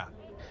 Oh, yeah.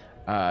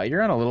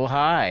 You're on a little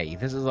high.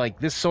 This is like,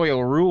 this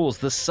soil rules.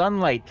 The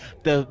sunlight,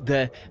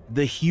 the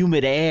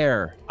humid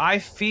air. I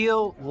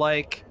feel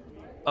like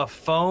a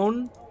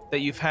phone that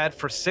you've had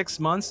for 6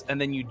 months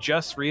and then you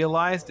just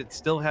realized it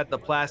still had the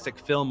plastic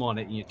film on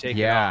it and you take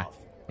it off.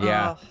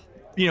 Yeah.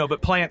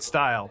 But plant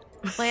style.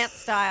 Plant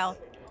style.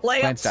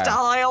 Plant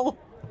style.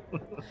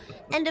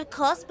 And of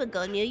course,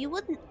 Begonia, you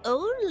wouldn't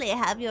only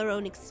have your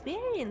own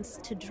experience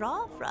to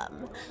draw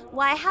from.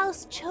 Why,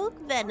 House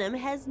Chokevenom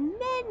has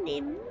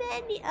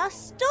a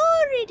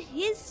storied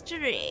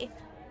history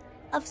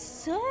of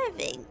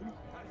serving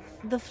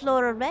the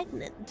Flora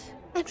Regnant.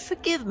 And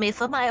forgive me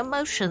for my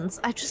emotions.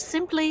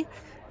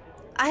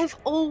 I've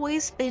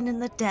always been in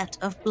the debt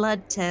of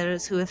blood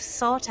terrors who have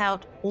sought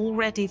out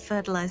already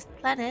fertilized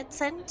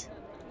planets and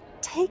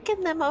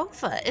taken them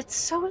over. It's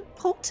so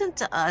important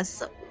to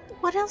us.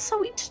 What else are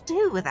we to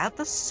do without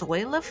the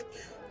soil of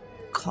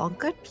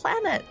conquered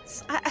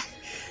planets?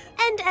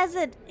 And as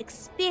an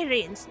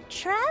experienced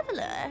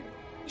traveler,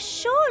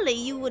 surely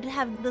you would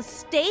have the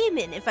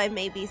stamen, if I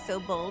may be so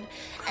bold,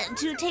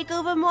 to take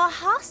over more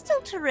hostile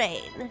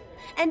terrain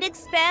and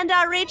expand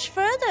our reach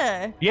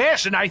further.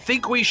 Yes, and I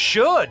think we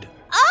should.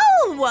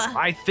 Oh!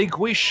 I think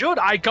we should.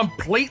 I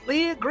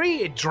completely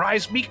agree. It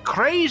drives me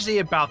crazy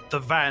about the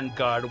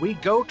Vanguard. We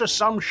go to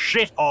some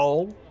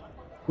shithole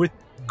with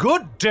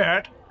good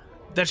dirt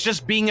that's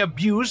just being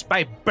abused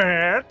by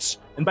birds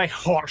and by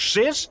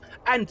horses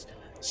and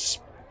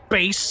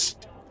space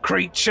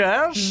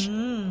creatures.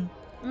 Mm.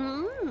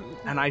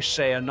 And I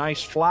say a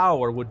nice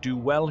flower would do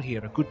well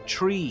here. A good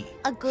tree.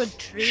 A good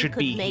tree Should could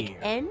be make here.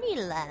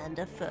 any land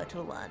a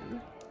fertile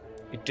one.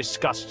 It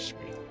disgusts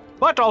me.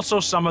 But also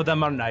some of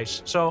them are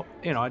nice. So,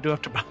 I do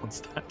have to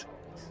balance that.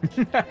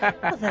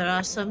 Well, there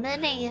are so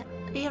many,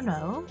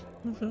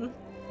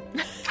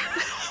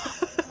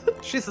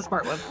 She's a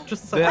smart one.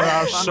 Just so There we're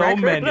are on so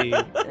record. many.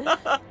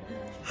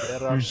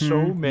 There are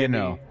so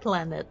many.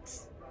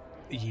 planets.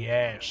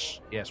 Yes,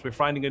 we're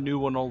finding a new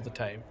one all the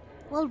time.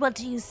 Well, what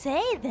do you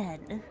say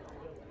then?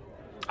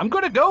 I'm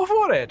gonna go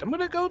for it. I'm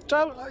gonna go.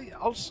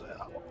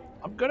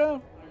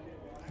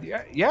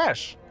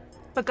 Yes.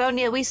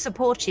 Begonia, we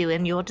support you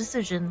in your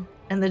decision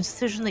and the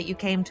decision that you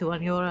came to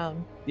on your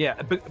own.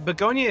 Yeah,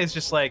 Begonia is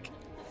just like,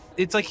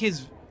 it's like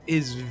his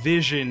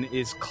vision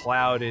is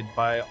clouded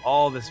by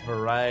all this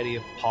variety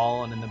of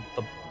pollen and the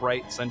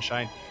bright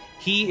sunshine.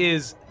 He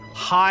is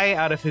high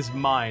out of his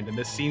mind, and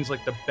this seems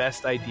like the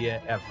best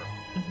idea ever.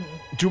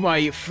 Do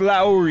my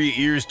flowery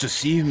ears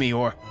deceive me,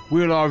 or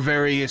will our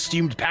very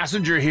esteemed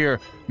passenger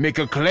here make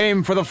a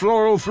claim for the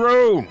floral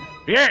throne?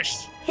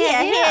 Yes,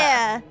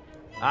 Here.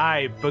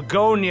 I,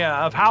 Begonia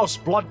of House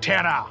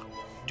Bloodterra,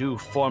 do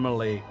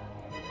formally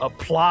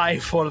apply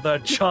for the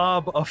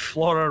job of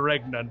Flora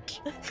Regnant.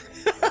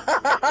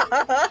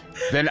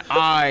 Then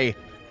I,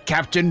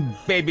 Captain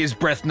Baby's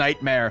Breath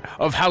Nightmare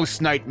of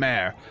House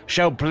Nightmare,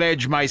 shall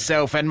pledge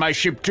myself and my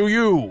ship to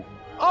you.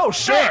 Oh,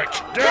 shit!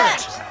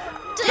 Dirt!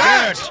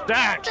 Death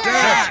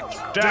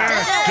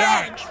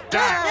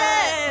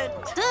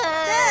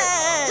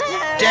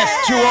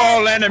to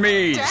all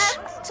enemies!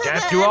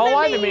 Death to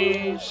all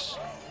enemies!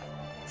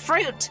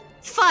 Fruit,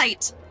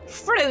 fight!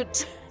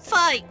 Fruit,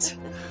 fight!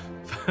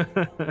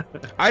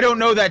 I don't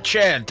know that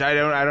chant. I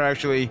don't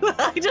actually.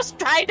 I just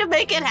tried to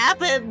make it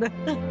happen.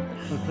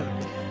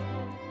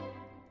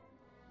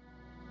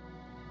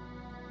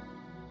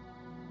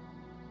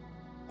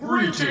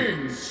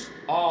 Greetings!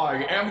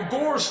 I am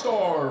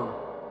Gorstar!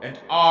 And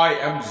I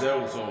am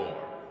Zelzor.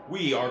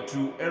 We are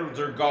two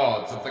elder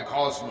gods of the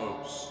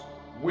cosmos.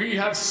 We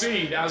have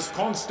seen as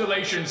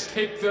constellations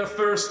take their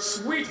first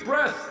sweet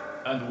breath,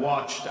 and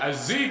watched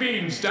as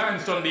Z-beams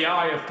danced on the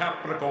eye of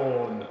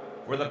Capricorn.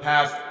 For the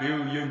past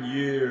billion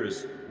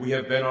years, we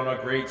have been on a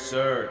great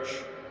search.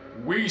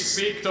 We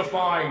seek to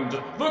find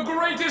the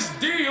greatest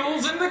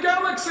deals in the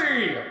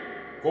galaxy!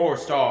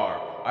 Gorstar,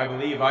 I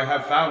believe I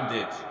have found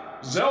it.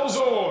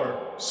 Zelzor,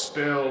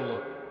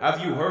 spill. Have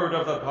you heard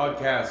of the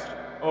podcast,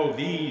 Oh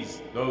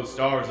Those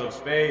Stars of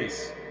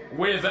Space?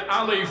 With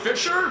Ali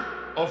Fisher?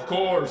 Of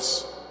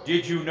course.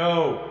 Did you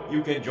know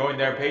you can join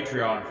their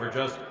Patreon for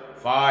just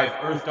 5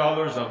 Earth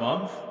dollars a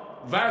month?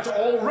 That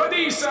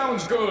already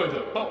sounds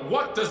good, but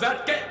what does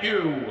that get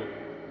you?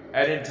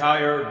 An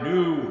entire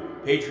new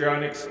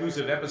Patreon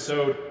exclusive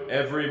episode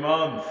every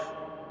month.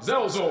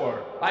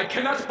 Zelzor, I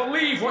cannot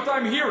believe what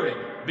I'm hearing.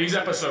 These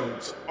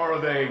episodes, are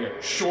they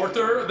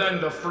shorter than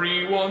the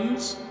free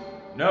ones?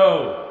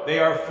 No, they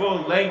are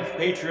full-length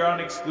Patreon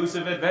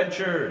exclusive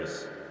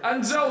adventures.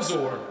 And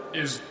Zelzor,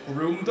 is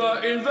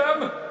Groomda in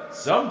them?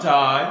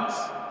 Sometimes.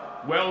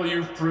 Well,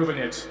 you've proven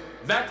it.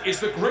 That is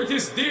the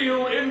greatest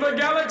deal in the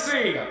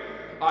galaxy!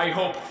 I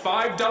hope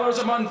 $5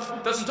 a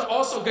month doesn't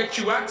also get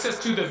you access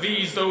to the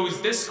These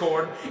Those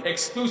Discord,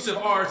 exclusive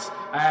art,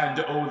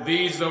 and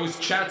Those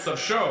Chats of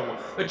Show,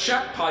 the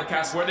chat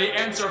podcast where they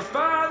answer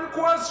fan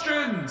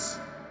questions!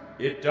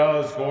 It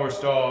does,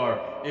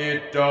 Gorstar.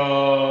 It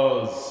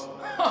does.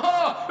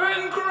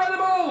 Haha!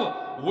 Incredible!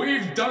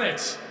 We've done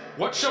it!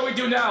 What shall we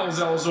do now,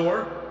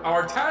 Zelzor?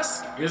 Our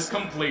task is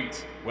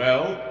complete.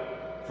 Well,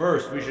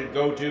 first we should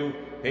go to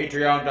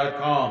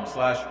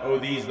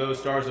patreon.com/Those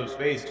Stars of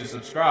Space to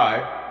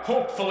subscribe.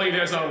 Hopefully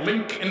there's a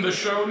link in the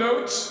show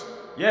notes.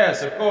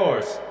 Yes, of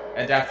course.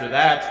 And after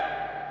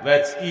that,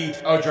 let's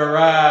eat a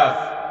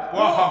giraffe.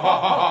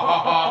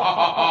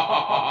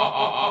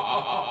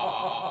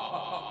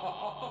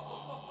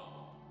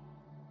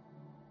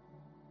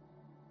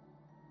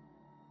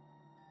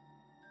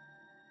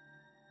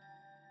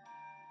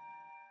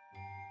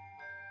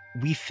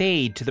 we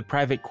fade to the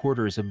private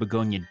quarters of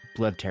Begonia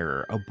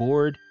Bloodterror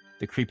aboard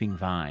the Creeping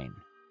Vine.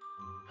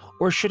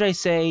 Or should I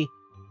say,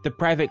 the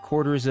private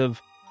quarters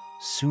of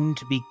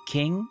soon-to-be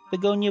King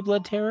Begonia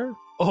Bloodterror?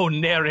 Oh,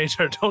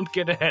 narrator, don't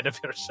get ahead of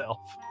yourself.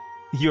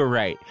 You're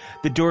right.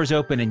 The doors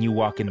open and you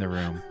walk in the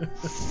room.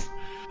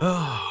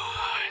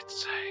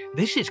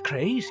 This is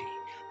crazy.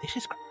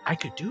 I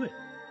could do it.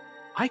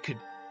 I could...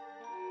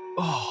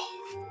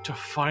 to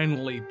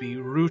finally be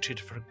rooted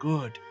for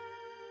good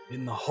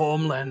in the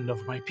homeland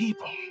of my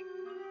people.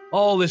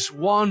 All this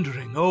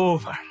wandering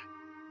over.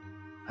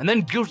 And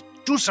then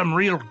do some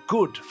real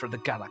good for the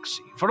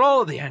galaxy, for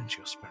all of the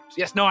angiosperms.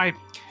 Yes, no,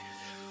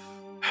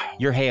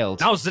 You're hailed.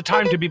 Now's the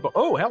time to be...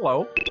 Oh,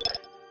 hello.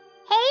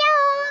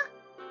 Hello.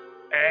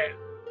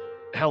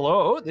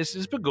 Hello, this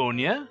is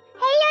Begonia.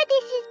 Hello,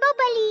 this is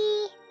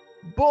Boberly.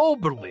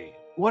 Boberly,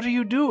 what are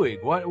you doing?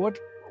 Why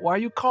are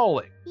you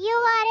calling? You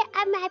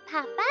are my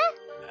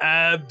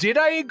papa? Did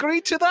I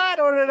agree to that,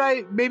 or did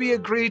I maybe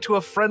agree to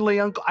a friendly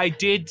uncle? I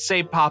did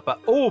say papa.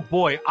 Oh,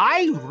 boy,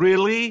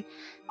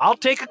 I'll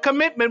take a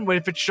commitment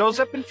if it shows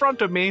up in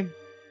front of me.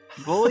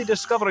 I'm only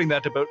discovering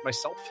that about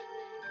myself.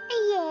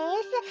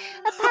 Yes,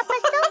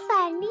 Papa's so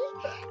funny.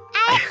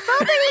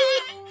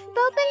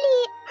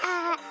 Boberly,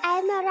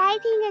 I'm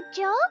writing a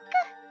joke.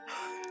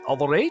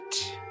 All right.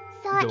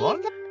 So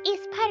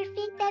it's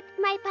perfect that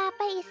my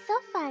papa is so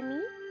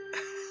funny.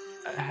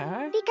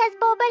 Because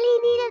Boberly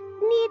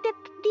need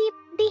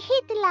the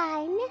hit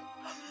line.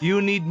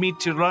 You need me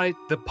to write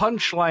the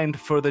punchline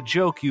for the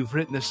joke you've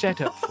written the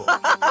setup for.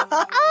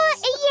 Oh,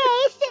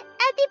 yes,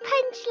 the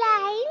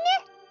punchline.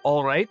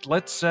 All right,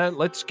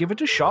 let's give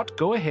it a shot.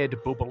 Go ahead,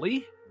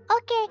 Boberly.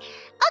 Okay.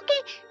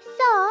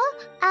 So,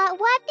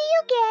 what do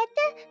you get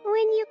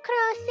when you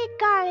cross a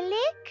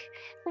garlic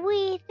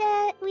with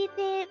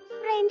a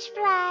French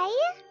fry?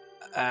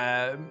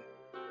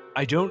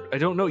 I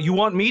don't know. You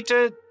want me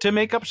to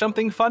make up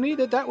something funny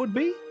that would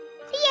be?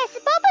 Yes,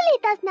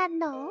 Boberly does not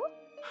know.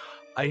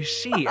 I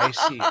see.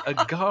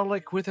 A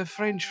garlic with a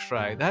French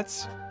fry.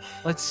 Let's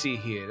see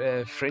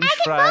here. French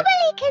fry.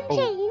 Boberly can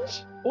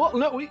change. Well,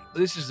 no,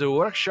 this is the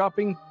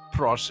workshopping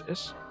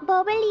process.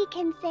 Boberly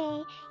can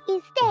say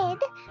instead,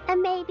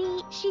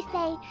 maybe she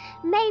say,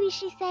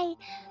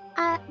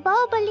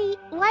 Boberly,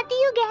 what do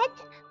you get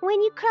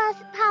when you cross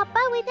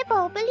Papa with a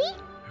Boberly?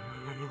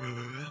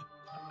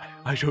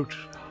 I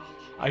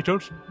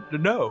don't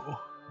know.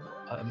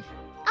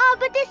 Oh,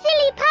 but the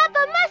silly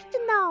Papa must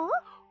know.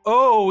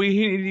 Oh, we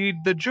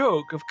need the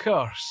joke, of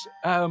course.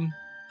 A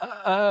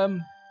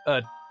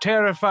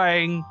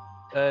terrifying,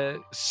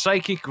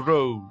 psychic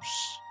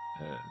rose.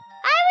 I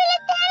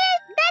will tell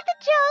that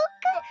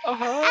joke. I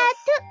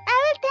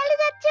will tell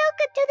that joke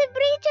to the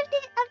bridge of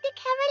the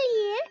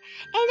Cavalier,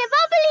 and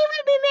Boberly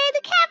will be made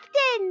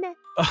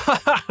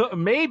captain.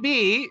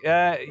 Maybe.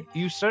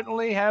 You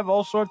certainly have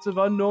all sorts of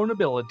unknown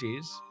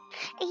abilities.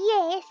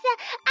 Yes,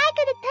 I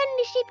could turn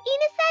the ship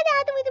inside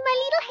out with my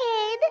little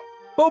head.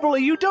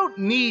 Boberly, you don't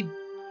need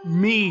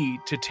me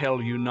to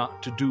tell you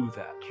not to do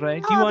that,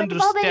 right? You but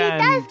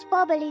understand.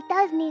 Boberly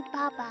does need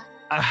Papa.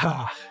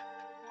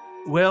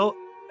 Well,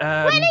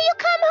 when do you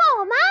come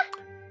home, huh?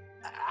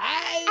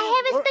 I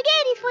have a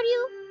spaghetti for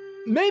you.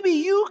 Maybe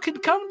you can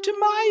come to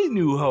my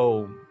new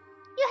home.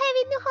 You have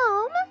a new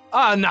home?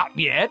 Not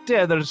yet.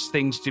 There's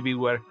things to be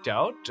worked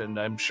out, and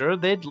I'm sure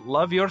they'd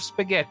love your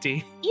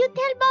spaghetti. You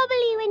tell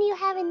Boberly when you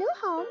have a new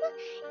home,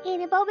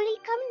 and Boberly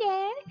come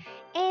there,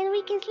 and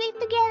we can sleep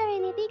together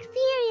in a big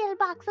cereal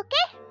box,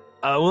 okay?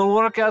 We'll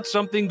work out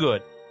something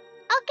good.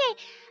 Okay.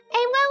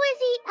 And what was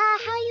it,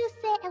 how you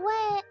said,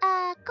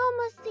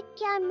 como se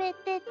llama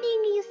the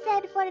thing you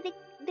said for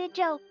the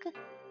joke?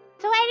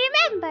 So I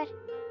remember.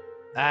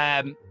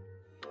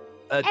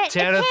 A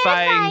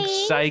terrifying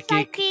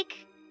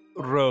psychic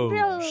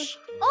rose.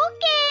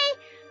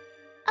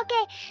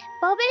 Okay.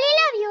 Boberly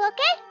love you,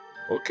 okay?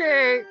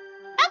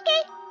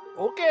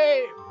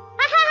 Okay.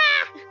 Ha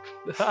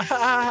ha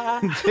ha!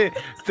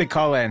 The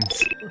call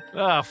ends.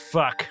 Oh,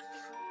 fuck.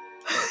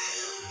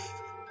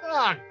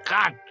 Oh,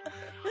 God.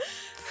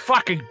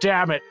 Fucking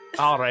damn it.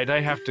 All right, I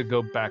have to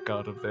go back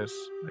out of this.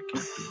 I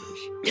can't do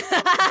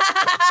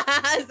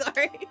this.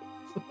 Sorry.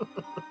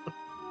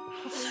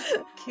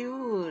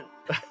 Cute.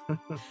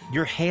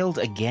 You're hailed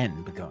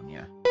again,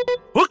 Begonia.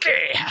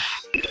 Okay.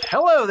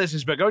 Hello, this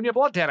is Begonia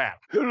Bloodterror.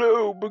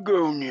 Hello,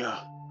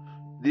 Begonia.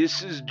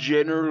 This is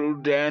General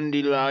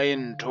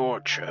Dandelion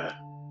Torture.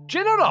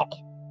 General,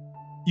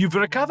 you've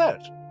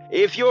recovered.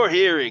 If you're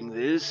hearing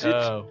this,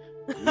 it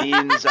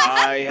means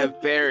I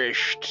have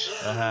perished.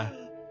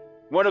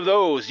 One of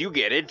those, you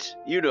get it.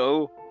 You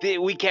know,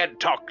 we can't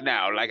talk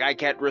now, like I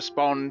can't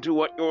respond to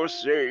what you're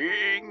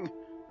saying.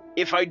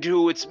 If I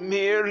do, it's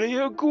merely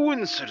a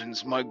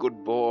coincidence, my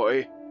good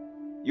boy.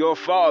 Your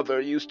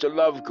father used to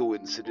love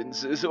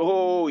coincidences,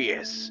 oh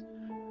yes.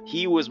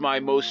 He was my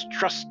most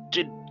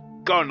trusted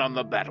gun on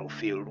the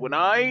battlefield when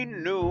I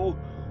knew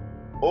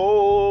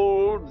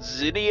old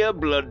Zinnia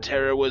Blood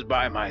Terror was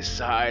by my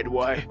side,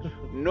 why,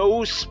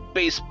 no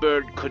space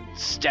bird could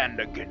stand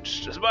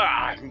against us.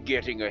 I'm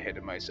getting ahead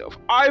of myself.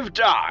 I've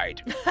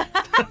died.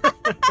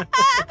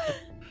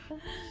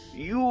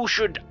 You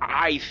should,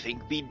 I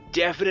think, be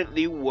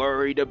definitely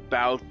worried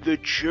about the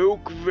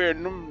choke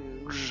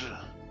venoms.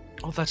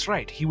 Oh, that's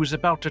right. He was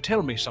about to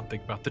tell me something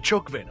about the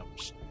choke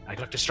venoms. I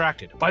got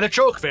distracted by the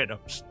choke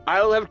venoms.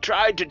 I'll have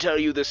tried to tell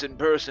you this in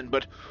person,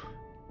 but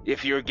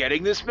if you're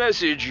getting this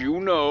message, you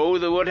know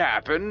what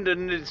happened,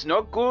 and it's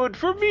not good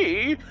for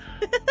me.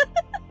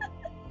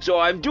 So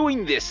I'm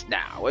doing this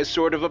now as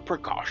sort of a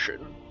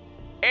precaution.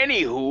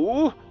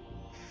 Anywho,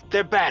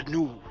 they're bad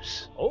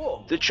news.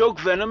 Oh. The choke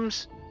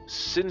venoms,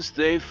 since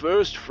they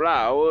first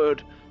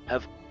flowered,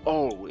 have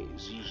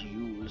always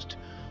used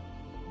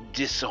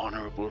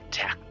dishonorable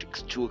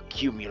tactics to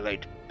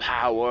accumulate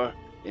power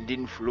and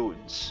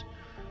influence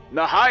in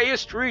the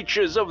highest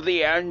reaches of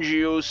the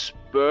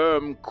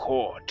Angiosperm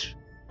Court.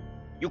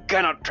 You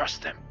cannot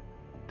trust them.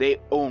 They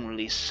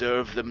only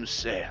serve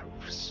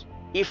themselves.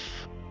 If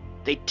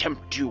they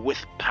tempt you with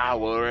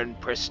power and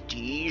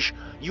prestige,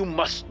 you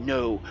must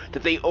know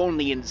that they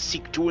only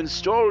seek to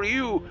install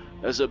you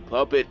as a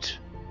puppet.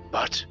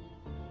 But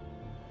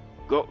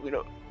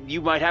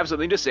you might have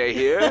something to say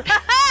here.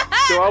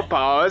 So I'll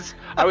pause.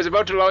 I was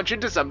about to launch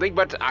into something,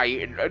 but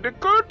it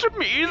occurred to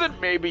me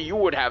that maybe you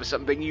would have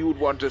something you'd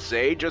want to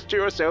say just to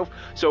yourself.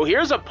 So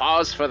here's a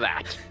pause for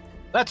that.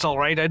 That's all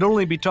right. I'd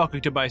only be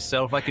talking to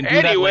myself. I can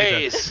do that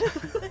later.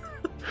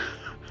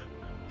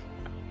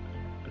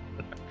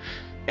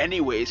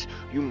 Anyways,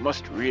 you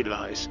must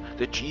realize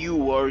that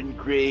you are in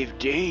grave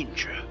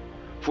danger.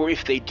 For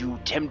if they do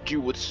tempt you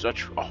with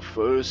such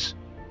offers,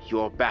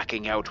 your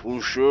backing out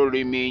will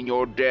surely mean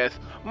your death,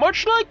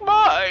 much like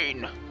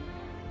mine.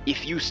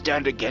 If you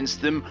stand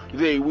against them,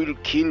 they will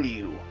kill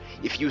you.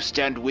 If you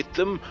stand with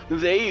them,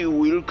 they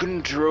will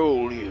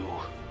control you.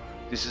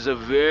 This is a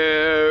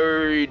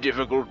very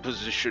difficult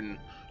position,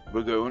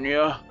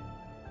 Begonia.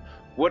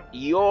 What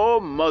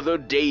your mother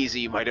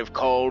Daisy might have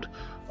called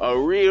a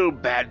real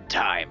bad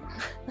time.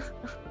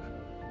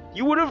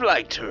 You would have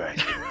liked her, I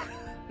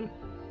think.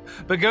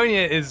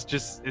 Begonia is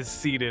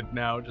seated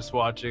now, just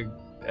watching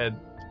and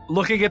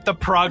looking at the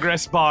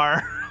progress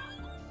bar.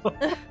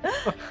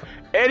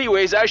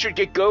 Anyways, I should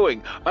get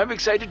going. I'm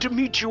excited to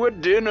meet you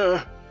at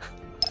dinner.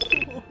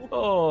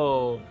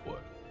 Oh, boy.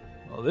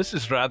 Well, this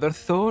is rather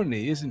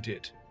thorny, isn't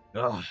it?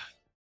 Ugh.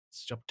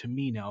 It's up to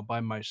me now by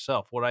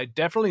myself, where I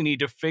definitely need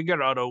to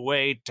figure out a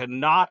way to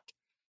not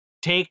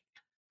take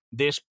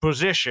this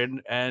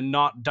position and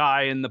not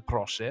die in the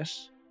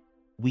process.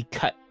 We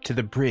cut to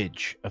the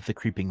bridge of the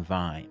Creeping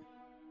Vine.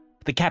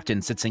 The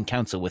captain sits in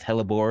council with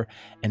Hellebore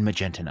and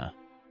Magentina.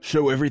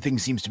 So everything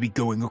seems to be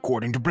going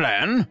according to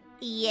plan?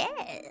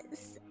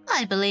 Yes,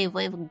 I believe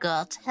we've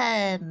got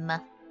him.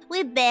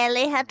 We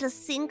barely had to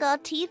sink our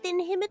teeth in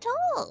him at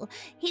all.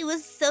 He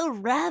was so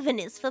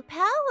ravenous for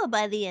power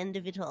by the end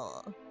of it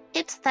all.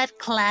 It's that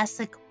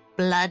classic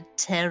blood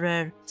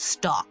terror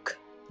stock.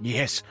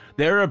 Yes,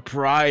 they're a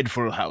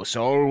prideful house,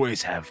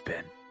 always have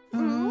been.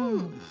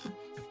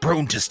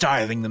 Prone to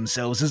styling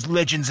themselves as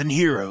legends and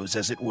heroes,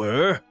 as it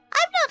were.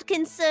 I'm not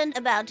concerned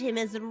about him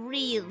as a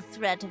real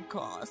threat, of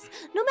course,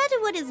 no matter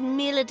what his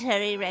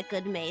military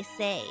record may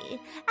say.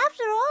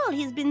 After all,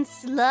 he's been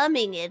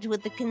slumming it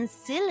with the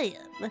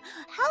Concilium.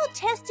 How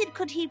tested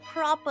could he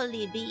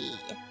properly be?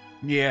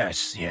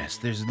 Yes,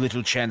 there's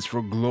little chance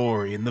for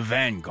glory in the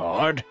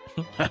vanguard.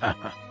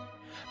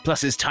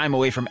 Plus his time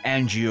away from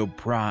Angio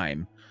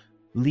Prime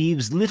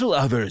leaves little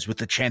others with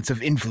the chance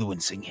of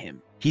influencing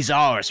him. He's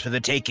ours for the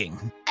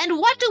taking. And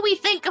what do we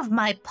think of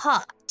my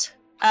pot?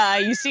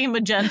 You see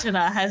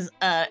Magentina has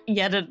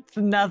yet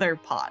another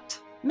pot.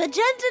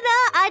 Magentina,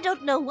 I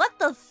don't know what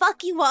the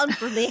fuck you want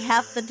from me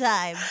half the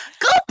time.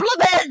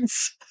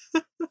 Compliments!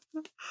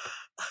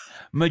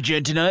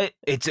 Magentina,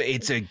 it's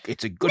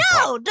a good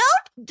pot. No,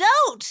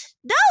 don't!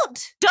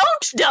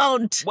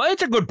 Well,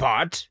 it's a good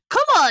pot.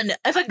 Come on,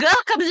 if a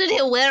girl comes in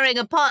here wearing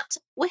a pot,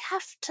 we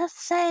have to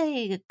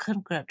say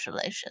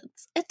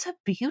congratulations. It's a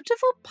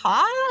beautiful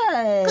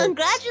pot.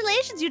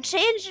 Congratulations, you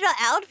changed your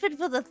outfit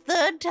for the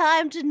third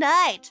time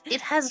tonight.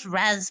 It has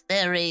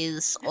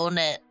raspberries on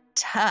it.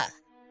 Huh.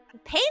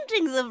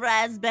 Paintings of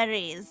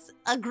raspberries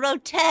are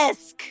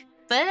grotesque.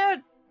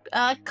 They're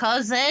a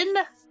cousin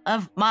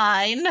of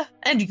mine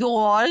and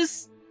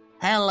yours,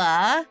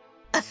 Hella.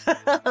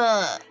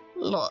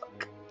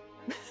 Look,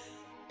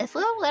 if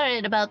we're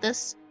worried about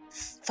this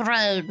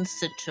throne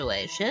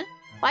situation,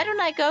 why don't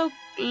I go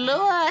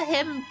lure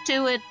him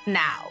to it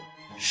now?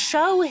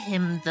 Show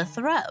him the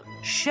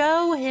throne.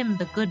 Show him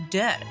the good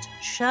dirt.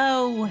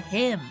 Show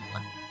him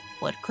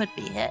what could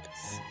be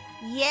his.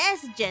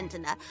 Yes,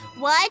 Gentina.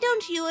 Why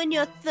don't you and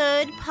your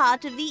third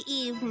part of the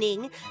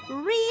evening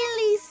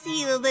really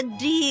seal the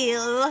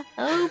deal?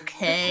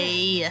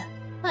 Okay,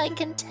 I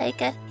can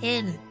take a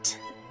hint.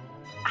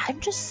 I'm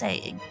just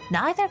saying,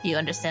 neither of you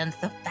understands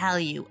the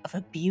value of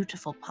a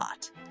beautiful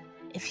pot.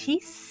 If he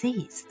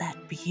sees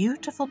that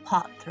beautiful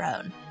pot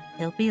throne,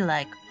 he'll be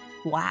like,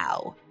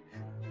 wow,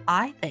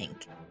 I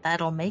think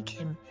that'll make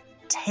him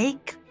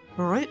take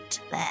root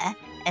there,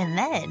 and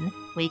then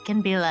we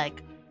can be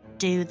like,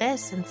 do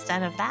this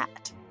instead of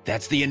that.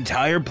 That's the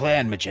entire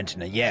plan,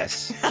 Magentina,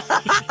 yes.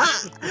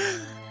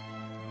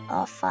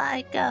 Off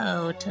I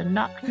go to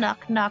knock,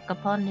 knock, knock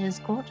upon his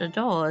quarter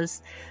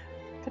doors.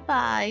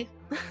 Goodbye.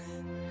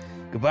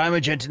 Goodbye,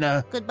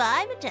 Magentina.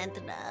 Goodbye,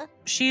 Magentina.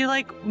 She,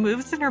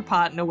 moves in her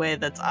pot in a way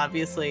that's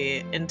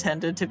obviously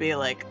intended to be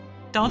like,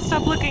 don't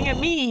stop looking at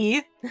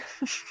me.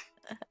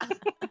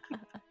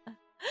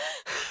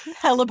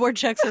 Hellebore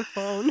checks her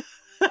phone.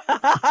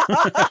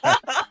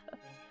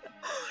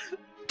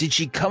 Did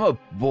she come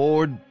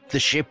aboard the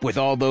ship with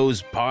all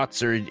those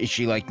pots, or is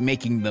she,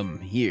 making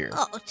them here?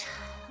 Oh,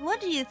 what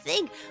do you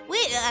think?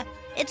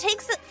 It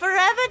takes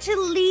forever to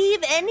leave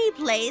any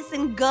place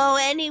and go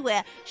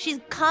anywhere. She's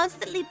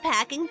constantly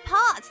packing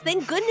pots.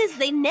 Thank goodness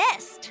they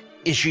nest.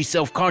 Is she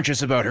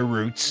self-conscious about her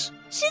roots?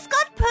 She's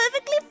got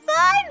perfectly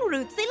fine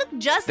roots. They look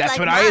just That's like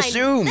what mine. I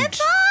assumed. They're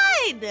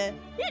fine.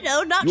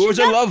 Yours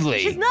are lovely.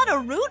 She's not a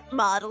root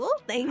model.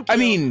 Thank you. I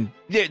mean,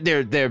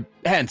 they're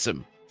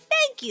handsome.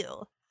 Thank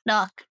you.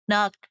 Knock,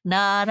 knock,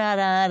 na da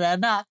da da,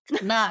 knock,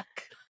 knock.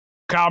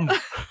 Come.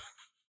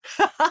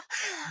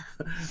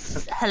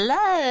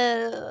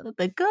 Hello,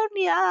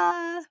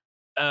 Begonia.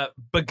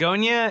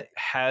 Begonia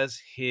has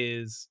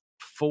his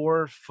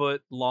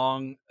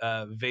 4-foot-long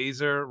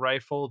Vaser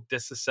rifle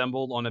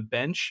disassembled on a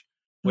bench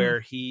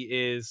where he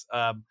is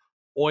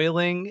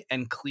oiling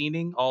and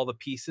cleaning all the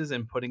pieces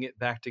and putting it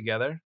back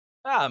together.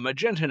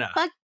 Magentina.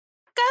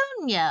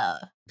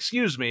 Begonia.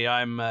 Excuse me,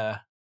 I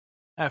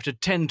have to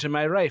tend to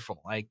my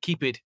rifle. I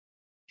keep it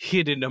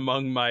hidden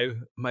among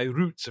my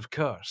roots, of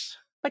course.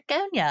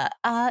 Begonia,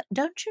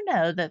 don't you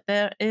know that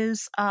there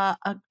is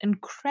an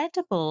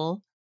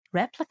incredible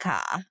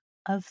replica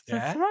of the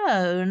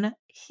throne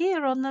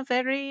here on the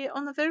very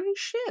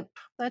ship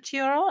that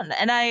you're on?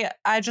 And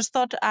I just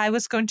thought I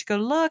was going to go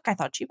look. I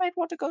thought you might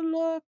want to go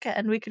look,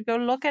 and we could go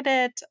look at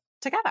it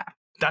together.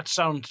 That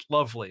sounds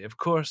lovely. Of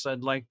course,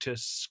 I'd like to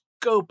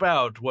scope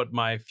out what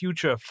my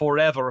future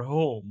forever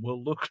home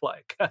will look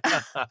like.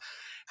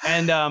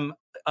 And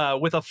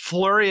with a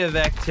flurry of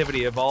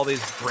activity of all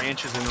these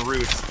branches and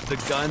roots, the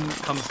gun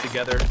comes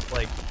together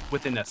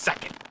within a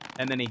second,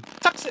 and then he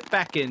tucks it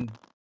back in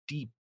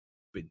deep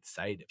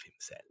inside of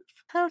himself.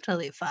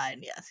 Totally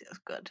fine. Yes,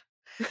 good.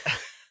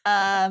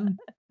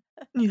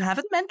 You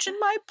haven't mentioned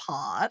my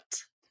pot.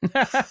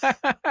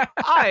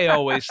 I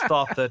always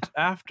thought that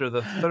after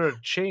the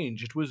third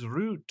change, it was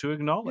rude to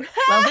acknowledge.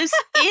 Well, this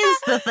is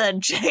the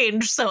third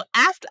change, so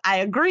after I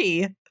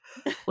agree.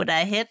 When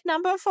I hit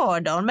number 4,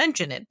 don't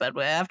mention it. But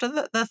after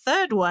the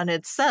third one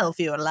itself,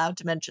 you're allowed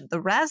to mention.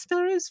 The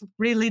raspberries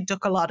really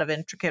took a lot of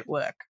intricate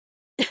work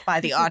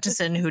by the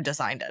artisan who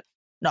designed it,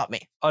 not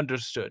me.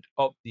 Understood.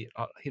 Oh, yeah,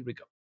 here we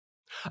go.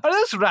 Are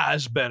those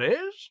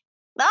raspberries?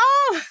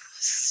 Oh,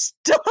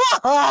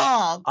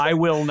 stop! I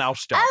will now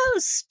stop. Oh,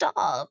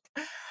 stop.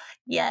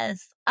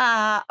 Yes.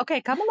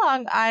 Okay, come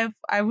along.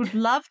 I would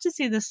love to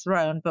see this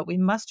throne, but we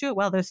must do it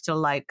while there's still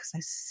light, because I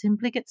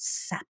simply get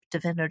sapped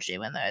of energy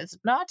when there is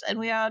not, and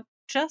we are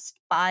just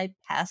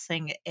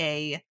bypassing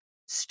a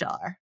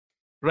star.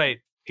 Right.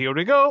 Here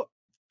we go.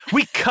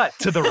 We cut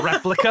to the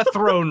replica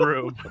throne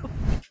room.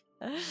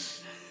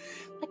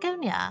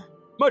 Begonia.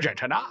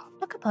 Magentina.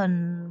 Look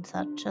upon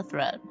such a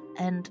throne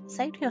and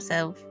say to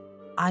yourself,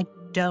 I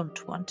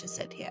don't want to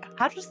sit here.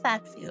 How does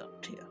that feel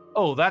to you?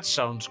 Oh, that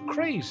sounds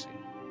crazy.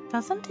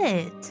 Doesn't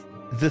it?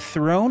 The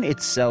throne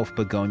itself,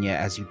 Begonia,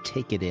 as you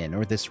take it in,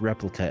 or this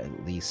replica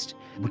at least,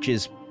 which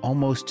is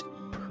almost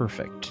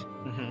perfect,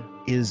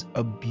 is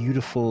a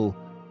beautiful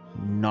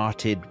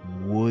knotted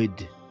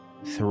wood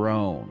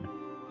throne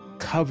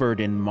covered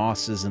in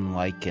mosses and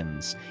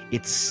lichens,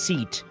 its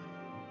seat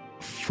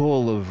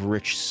full of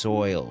rich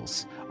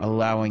soils,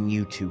 allowing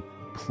you to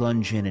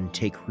plunge in and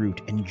take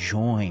root and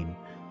join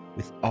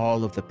with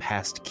all of the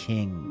past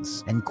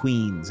kings and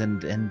queens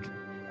and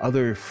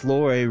other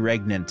flora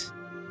regnant.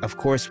 Of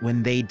course,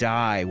 when they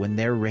die, when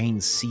their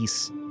reigns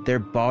cease, their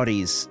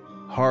bodies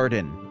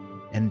harden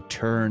and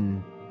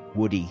turn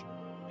woody.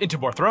 Into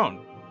more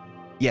throne.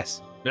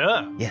 Yes.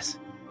 Yeah. Yes.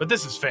 But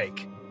this is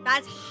fake.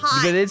 That's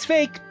hot. But it's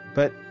fake.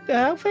 But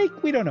how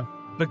fake, we don't know.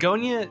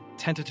 Begonia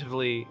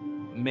tentatively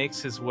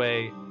makes his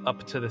way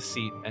up to the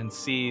seat and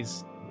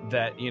sees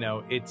that,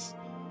 it's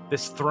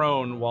this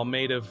throne, while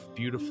made of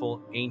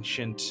beautiful,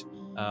 ancient,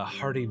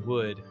 hardy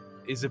wood,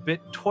 is a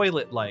bit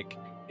toilet-like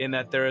in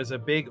that there is a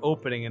big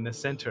opening in the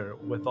center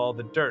with all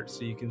the dirt,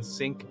 so you can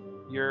sink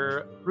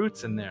your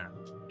roots in there.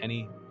 And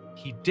he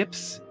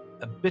dips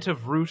a bit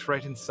of root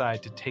right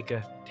inside to take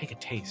a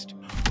taste.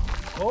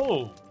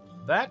 Oh,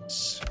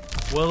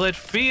 it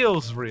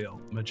feels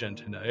real,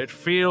 Magentina. It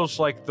feels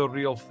like the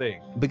real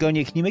thing.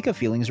 Begonia, can you make a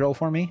feelings roll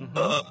for me?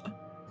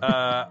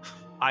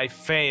 I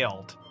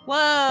failed.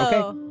 Whoa.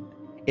 Okay.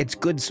 It's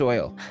good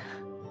soil.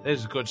 This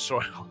is good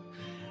soil.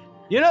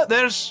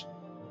 There's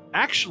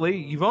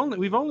Actually,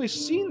 we've only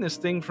seen this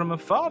thing from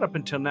afar up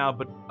until now,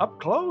 but up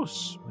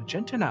close,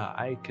 Magentana,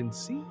 I can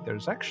see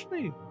there's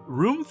actually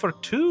room for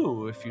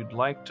 2 if you'd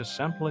like to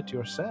sample it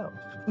yourself.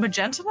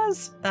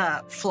 Magentana's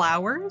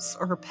flowers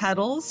or her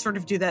petals sort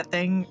of do that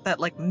thing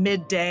that like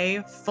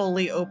midday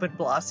fully open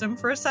blossom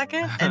for a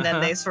second, and then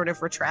they sort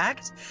of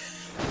retract.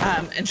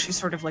 And she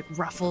sort of like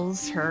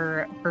ruffles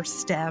her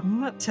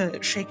stem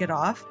to shake it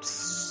off.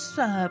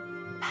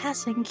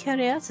 Passing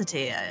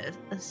curiosity, I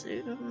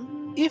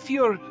assume. If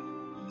you're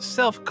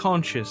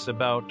self-conscious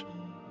about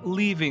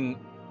leaving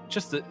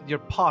just your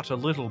pot a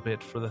little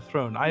bit for the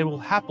throne, I will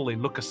happily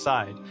look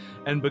aside.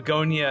 And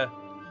Begonia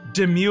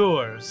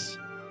demurs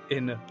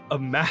in a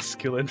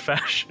masculine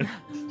fashion.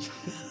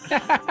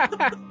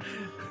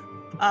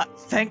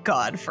 Thank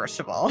God,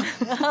 first of all.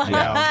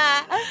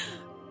 Yeah.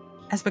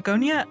 As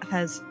Begonia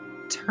has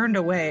turned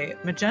away,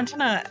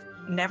 Magentana,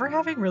 never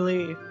having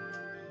really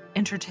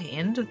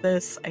entertained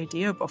this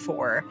idea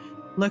before,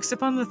 looks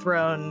upon the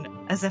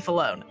throne as if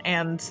alone.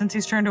 And since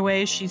he's turned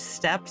away, she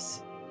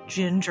steps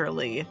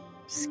gingerly,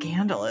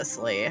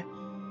 scandalously,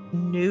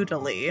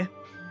 noodly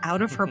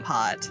out of her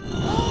pot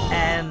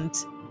and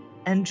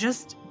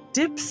just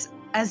dips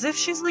as if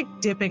she's like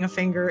dipping a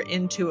finger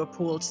into a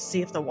pool to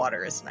see if the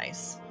water is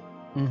nice.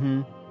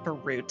 Mm-hmm. Her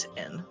root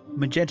in.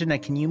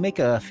 Magentana, can you make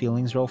a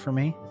feelings roll for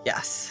me?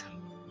 Yes.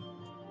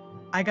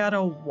 I got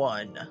a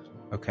 1.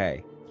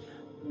 Okay.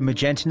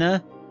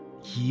 Magentana,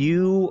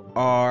 you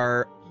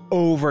are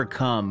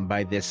overcome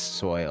by this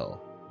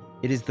soil.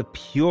 It is the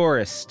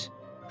purest,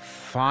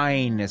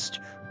 finest,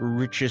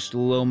 richest,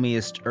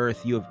 loamiest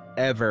earth you have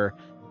ever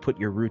put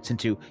your roots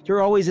into.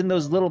 You're always in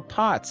those little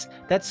pots.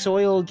 That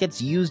soil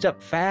gets used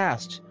up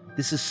fast.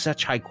 This is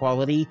such high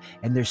quality,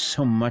 and there's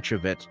so much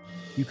of it.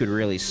 You could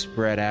really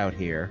spread out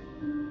here.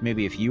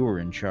 Maybe if you were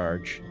in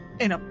charge.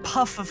 In a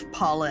puff of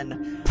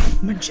pollen,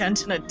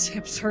 Magentana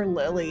tips her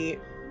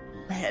lily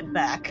head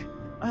back.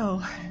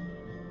 Oh,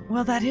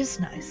 well, that is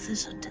nice,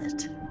 isn't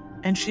it?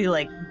 And she,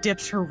 like,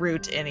 dips her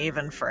root in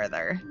even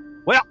further.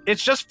 Well,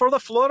 it's just for the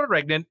flora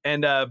regnant,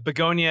 and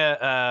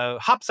Begonia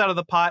hops out of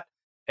the pot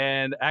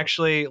and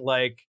actually,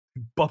 like,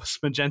 bumps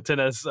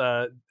Magentana's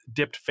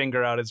dipped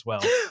finger out as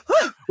well.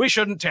 We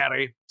shouldn't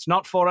tarry. It's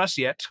not for us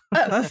yet.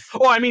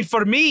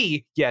 For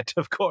me yet,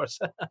 of course.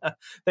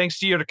 Thanks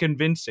to your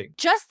convincing.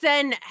 Just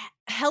then,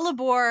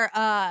 Hellebore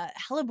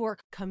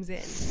comes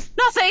in.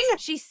 Nothing!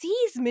 She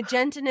sees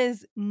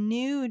Magentana's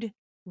nude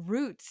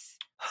roots.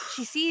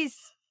 She sees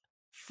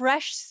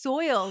fresh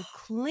soil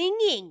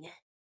clinging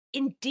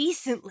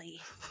indecently.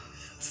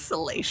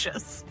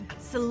 Salaciously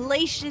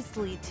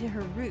to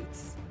her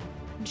roots.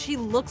 And she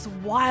looks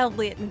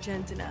wildly at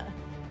Magentana.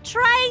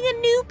 Trying a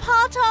new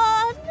pot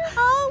on,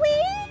 are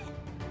we?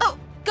 Oh.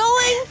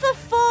 Going for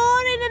 4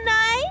 in a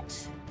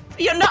night?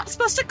 You're not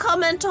supposed to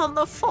comment on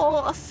the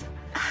 4th.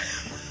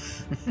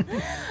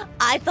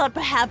 I thought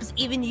perhaps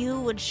even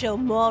you would show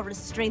more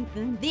restraint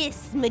than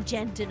this,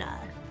 Magentana.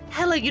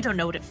 Hella, you don't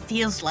know what it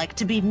feels like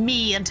to be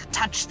me and to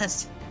touch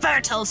this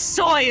fertile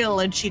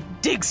soil. And she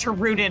digs her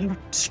root in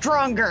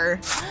stronger.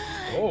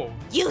 Oh.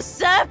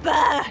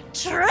 Usurper!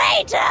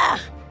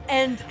 Traitor!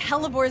 And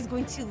Hellebore is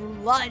going to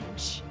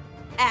lunge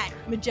at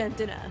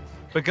Magentana.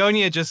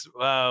 Begonia just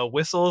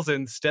whistles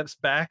and steps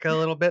back a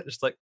little bit,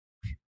 just like...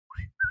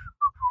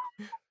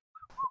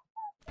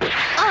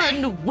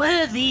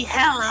 Unworthy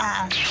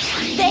Hella!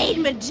 Fade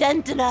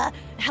Magentana!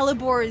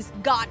 Hellebore's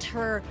got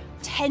her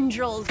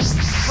tendrils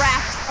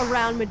wrapped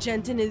around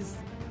Magentana's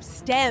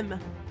stem,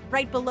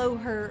 right below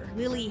her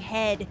lily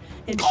head,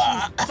 and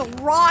she's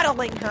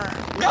throttling her.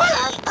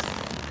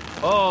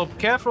 Oh,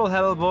 careful,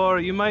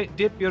 Hellebore. You might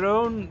dip your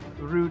own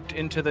root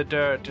into the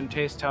dirt and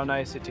taste how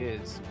nice it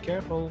is.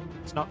 Careful.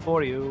 It's not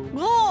for you.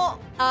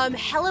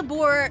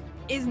 Hellebore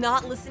is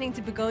not listening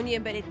to Begonia,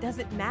 but it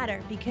doesn't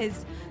matter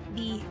because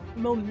the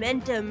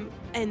momentum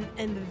and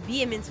the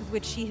vehemence with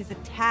which she has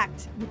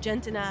attacked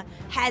Magentana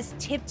has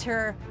tipped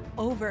her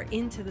over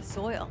into the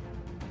soil.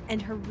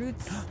 And her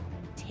roots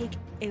take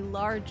a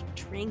large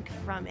drink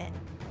from it.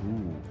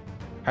 Ooh.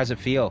 How's it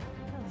feel?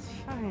 That's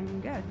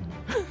fine, good.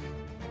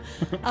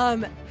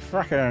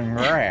 Fucking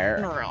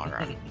rare.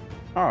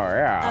 Oh,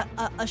 yeah.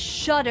 A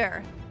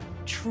shudder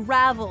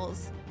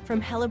travels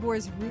from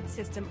Hellebore's root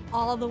system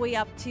all the way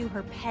up to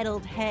her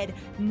petaled head,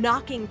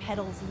 knocking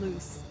petals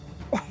loose.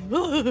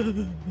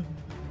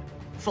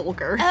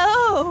 Vulgar.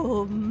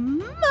 Oh,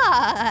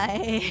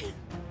 my!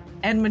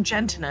 And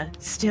Magentana,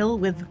 still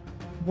with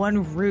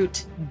one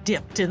root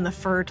dipped in the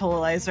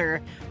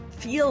fertilizer,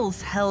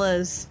 feels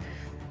Hella's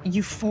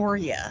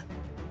euphoria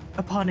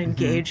upon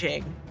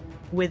engaging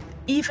with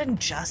even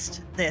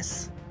just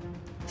this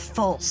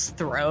false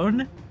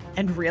throne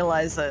and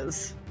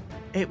realizes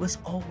it was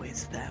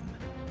always them.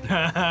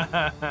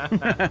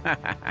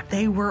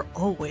 They were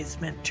always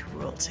meant to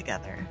rule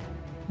together.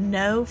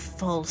 No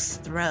false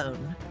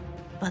throne,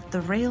 but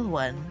the real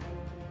one,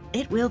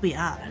 it will be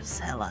ours,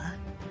 Hella.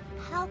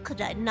 How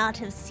could I not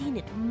have seen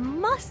it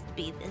must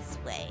be this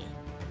way?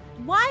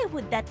 Why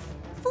would that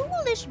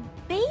foolish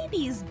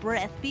baby's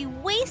breath be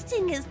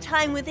wasting his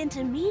time with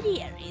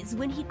intermediaries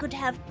when he could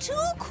have 2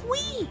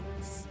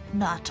 queens?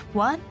 Not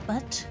one,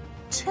 but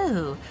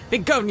 2.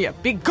 Begonia!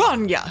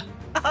 Begonia!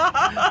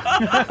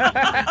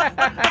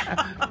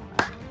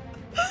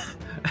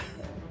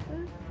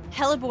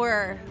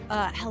 Helibor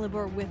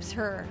whips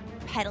her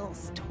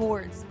petals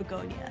towards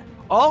Begonia.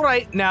 All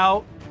right,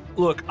 now,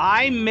 look,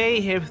 I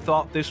may have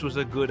thought this was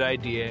a good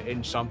idea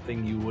and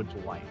something you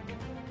would like.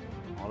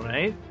 All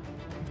right?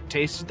 You've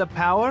tasted the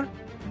power,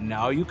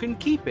 now you can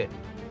keep it.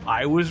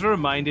 I was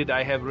reminded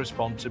I have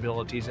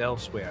responsibilities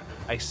elsewhere.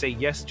 I say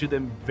yes to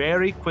them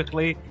very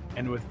quickly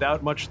and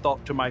without much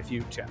thought to my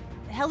future.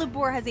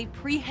 Helibor has a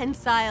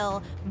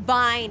prehensile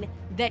vine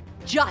that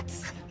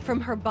juts from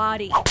her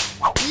body.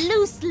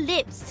 Loose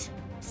lips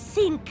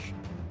sink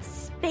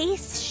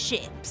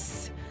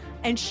spaceships.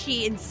 And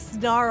she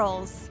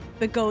ensnarls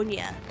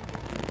Begonia.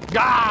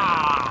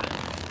 Ah!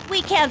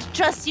 We can't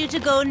trust you to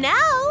go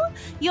now.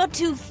 You're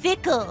too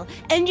fickle,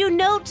 and you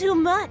know too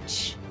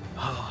much.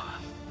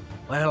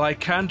 Well, I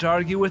can't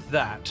argue with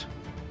that.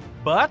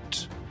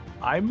 But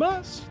I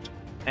must.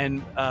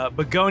 And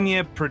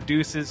Begonia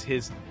produces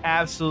his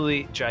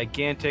absolutely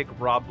gigantic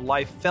Rob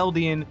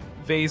Liefeldian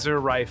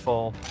Vaser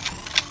rifle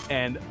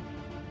and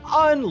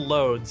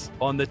unloads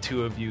on the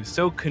two of you,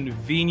 so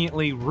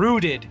conveniently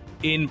rooted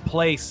in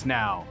place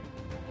now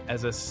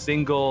as a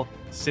single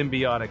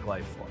symbiotic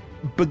life form.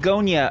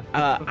 Begonia,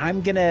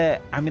 I'm gonna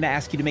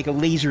ask you to make a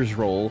lasers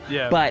roll.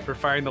 Yeah, but for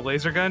firing the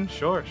laser gun?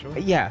 Sure.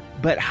 yeah,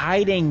 but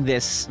hiding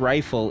this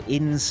rifle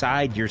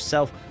inside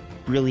yourself,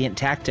 brilliant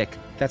tactic.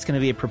 That's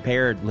gonna be a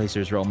prepared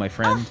lasers roll, my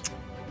friend.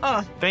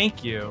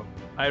 Thank you.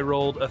 I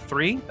rolled a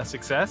 3, a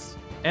success,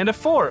 and a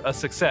 4, a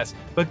success.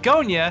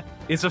 Begonia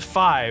is a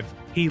 5.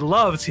 He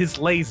loves his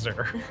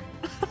laser.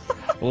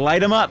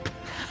 Light him up.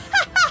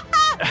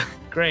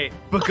 Great.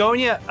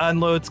 Begonia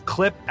unloads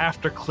clip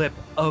after clip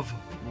of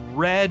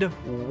red,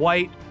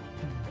 white,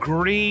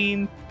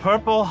 green,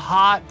 purple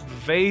hot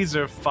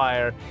Vaser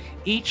fire,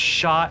 each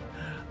shot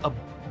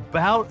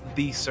about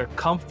the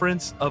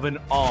circumference of an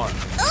arm.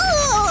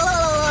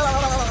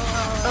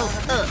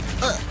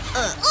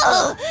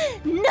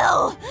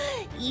 No,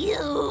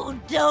 you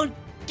don't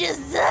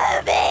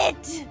deserve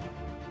it.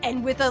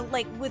 And with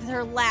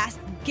her last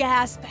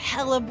gasp,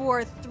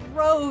 Helibor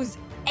throws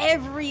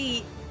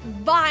every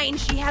vine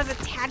she has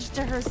attached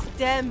to her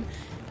stem,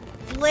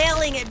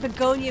 flailing at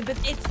Begonia, but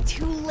it's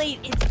too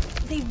late.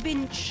 They've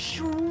been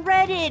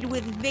shredded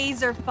with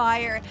Vaser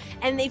fire,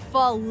 and they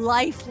fall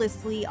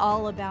lifelessly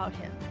all about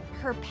him.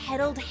 Her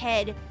petaled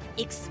head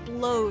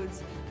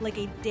explodes like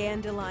a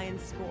dandelion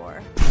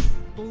spore,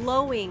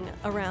 blowing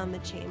around the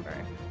chamber.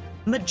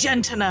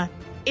 Magentina,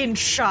 in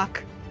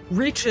shock,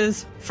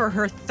 reaches for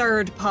her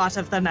 3rd pot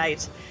of the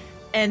night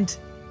and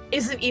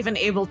isn't even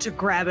able to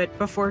grab it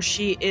before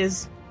she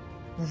is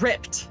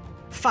ripped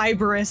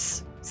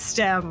fibrous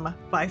stem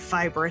by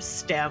fibrous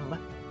stem.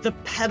 The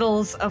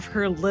petals of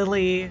her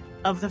lily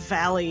of the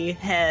valley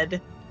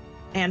head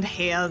and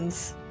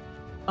hands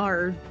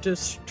are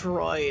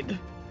destroyed.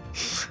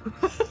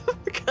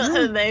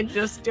 They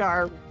just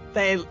are.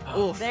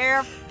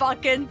 They're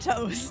fucking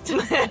toast.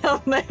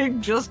 They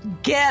just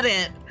get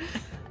it.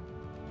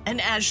 And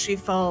as she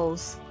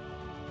falls,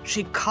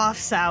 she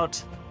coughs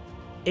out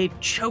a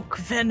choke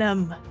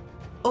venom,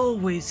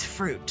 always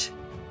fruit,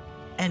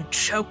 and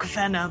choke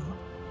venom,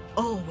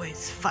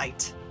 always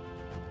fight.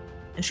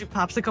 And she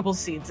pops a couple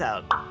seeds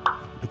out.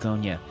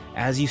 Begonia,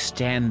 as you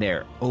stand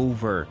there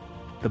over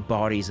the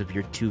bodies of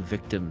your 2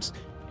 victims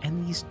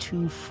and these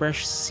 2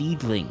 fresh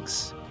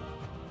seedlings,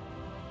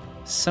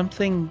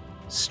 something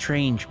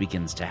strange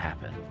begins to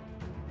happen.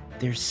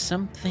 There's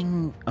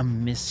something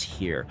amiss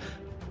here.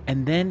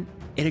 And then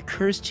it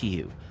occurs to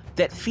you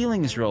that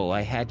feelings roll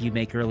I had you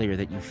make earlier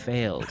that you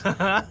failed.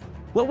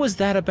 What was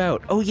that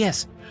about? Oh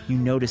yes, you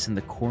notice in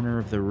the corner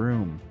of the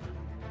room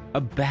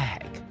a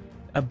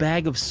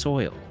bag of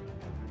soil.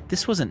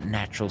 This wasn't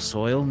natural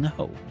soil,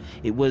 no.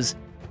 It was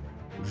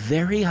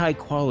very high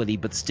quality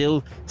but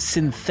still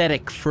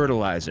synthetic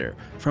fertilizer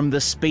from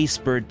the space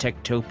bird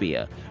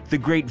Techtopia, the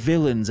great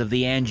villains of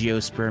the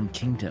Angiosperm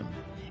Kingdom.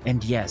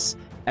 And yes,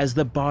 as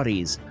the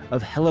bodies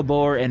of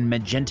Helibor and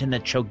Magentina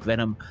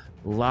Chokevenom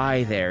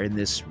lie there in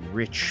this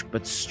rich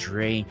but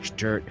strange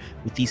dirt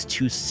with these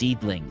 2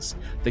 seedlings,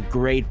 the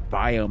great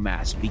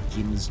biomass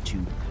begins to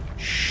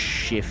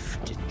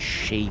shift and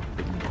shape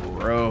and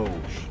grow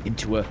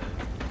into a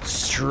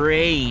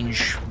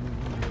strange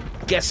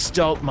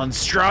gestalt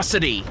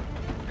monstrosity.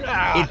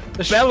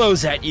 It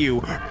bellows at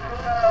you.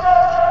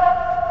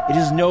 It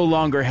is no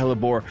longer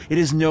Helibor. It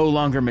is no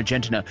longer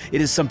Magentina.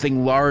 It is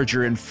something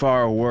larger and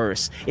far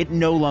worse. It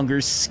no longer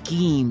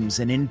schemes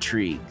and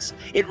intrigues.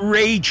 It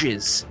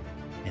rages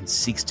and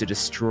seeks to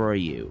destroy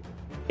you.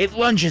 It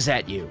lunges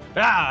at you.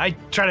 I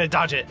try to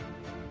dodge it.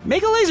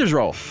 Make a lasers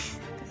roll.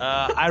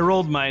 I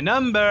rolled my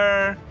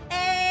number. Do you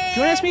want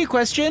to ask me a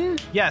question?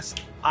 Yes,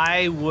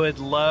 I would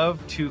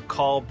love to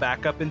call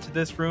back up into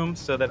this room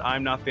so that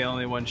I'm not the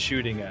only one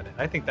shooting at it.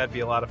 I think that'd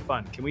be a lot of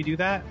fun. Can we do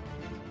that?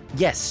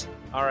 Yes.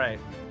 All right.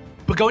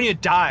 Begonia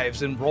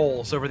dives and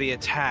rolls over the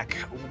attack,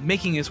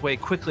 making his way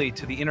quickly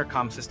to the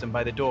intercom system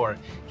by the door.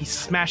 He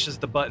smashes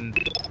the button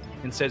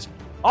and says,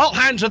 "All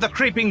hands to the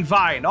creeping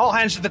vine! All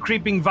hands to the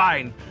creeping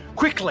vine!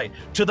 Quickly,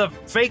 to the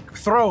fake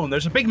throne!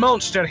 There's a big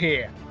monster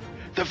here!"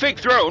 The fake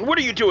throne? What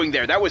are you doing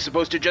there? That was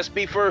supposed to just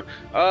be for,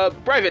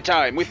 private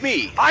time with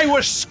me. I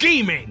was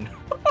scheming!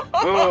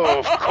 Oh,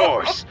 of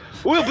course.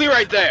 We'll be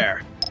right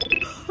there.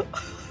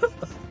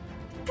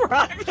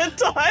 Private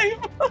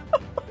time.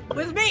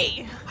 With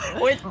me.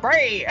 With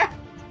Bray.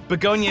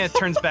 Begonia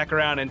turns back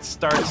around and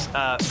starts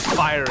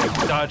firing,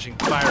 dodging,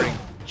 firing,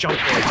 jumping,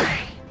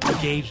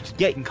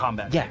 engaged in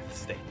combat. Yeah,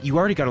 you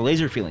already got a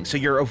laser feeling, so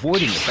you're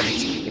avoiding it, but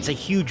it's a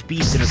huge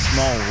beast in a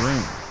small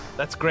room.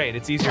 That's great.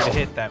 It's easier to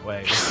hit that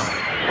way with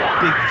my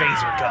big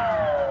phaser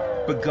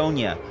gun.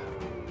 Begonia,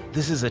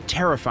 this is a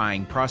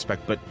terrifying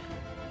prospect, but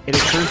it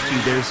occurs to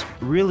you there's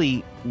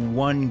really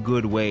one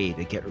good way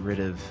to get rid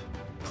of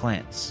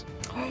plants.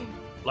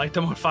 Light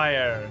them on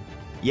fire.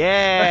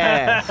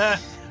 Yeah!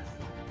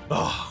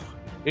 Oh,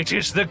 it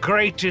is the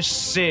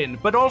greatest sin.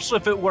 But also,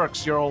 if it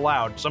works, you're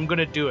allowed, so I'm going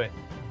to do it.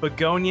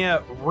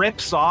 Begonia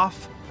rips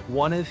off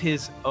one of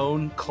his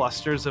own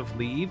clusters of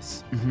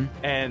leaves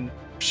and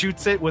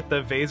shoots it with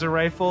the Vaser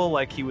rifle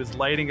like he was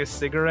lighting a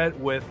cigarette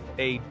with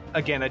a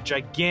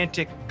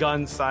gigantic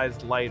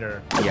gun-sized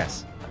lighter.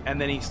 Yes. And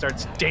then he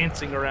starts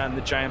dancing around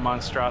the giant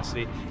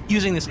monstrosity,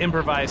 using this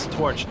improvised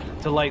torch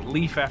to light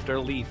leaf after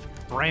leaf,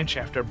 branch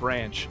after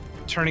branch,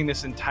 turning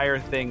this entire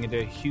thing into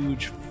a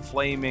huge,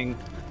 flaming,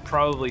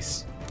 probably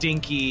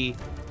stinky,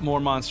 more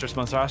monstrous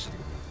monstrosity.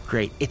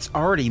 Great. It's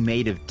already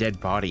made of dead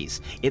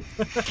bodies. It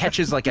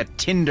catches like a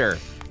tinder.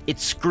 It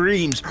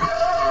screams.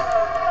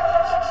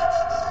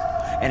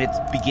 And it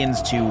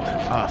begins to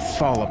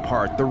fall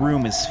apart. The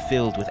room is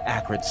filled with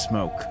acrid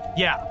smoke.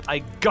 Yeah, I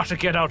gotta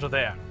get out of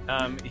there.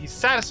 He's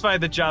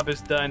satisfied the job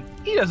is done.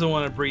 He doesn't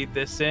want to breathe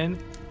this in.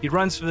 He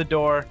runs for the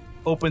door,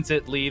 opens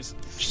it, leaves,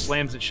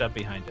 slams it shut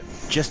behind him.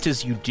 Just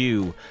as you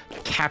do,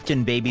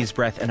 Captain Baby's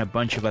Breath and a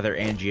bunch of other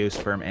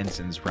angiosperm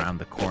ensigns round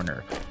the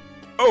corner.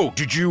 Oh,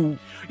 did you...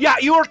 Yeah,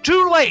 you were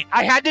too late.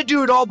 I had to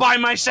do it all by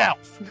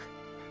myself.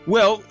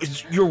 Well,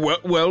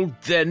 well,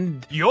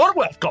 then... You're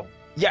welcome.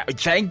 Yeah,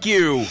 thank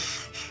you.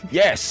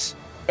 Yes.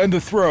 And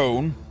the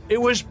throne? It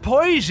was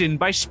poisoned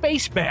by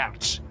space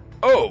bats.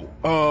 Oh,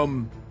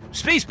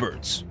 space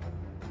birds.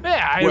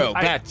 Yeah,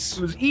 it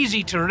was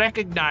easy to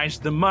recognize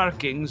the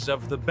markings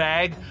of the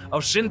bag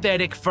of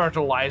synthetic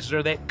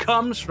fertilizer that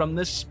comes from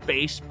the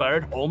Space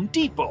Bird Home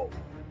Depot.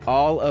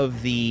 All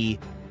of the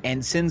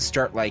ensigns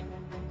start,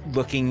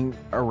 looking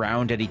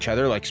around at each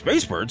other like,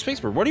 Space Bird?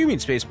 What do you mean,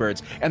 Space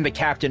Birds? And the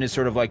captain is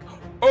sort of like,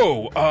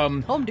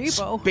 Home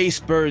Depot. Space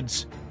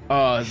Birds,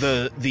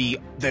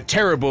 the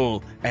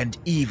terrible and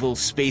evil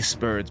Space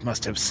Birds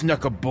must have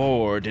snuck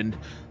aboard and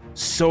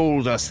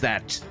sold us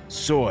that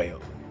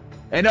soil.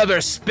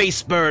 Another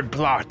Space Bird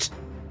plot.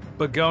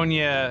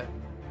 Begonia,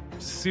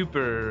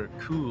 super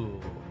cool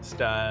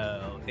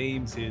style,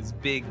 aims his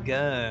big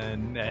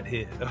gun at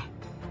him.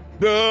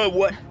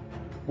 What?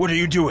 What are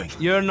you doing?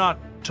 You're not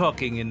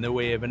talking in the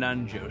way of an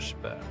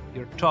angiosperm.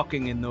 You're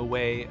talking in the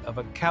way of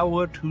a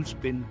coward who's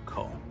been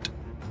caught.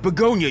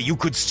 Begonia, you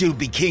could still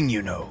be king,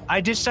 you know. I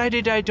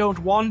decided I don't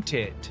want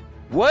it.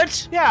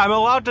 What? Yeah, I'm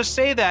allowed to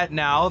say that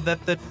now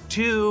that the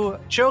two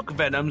choke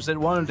venoms that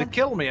wanted to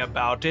kill me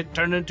about it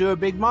turned into a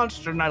big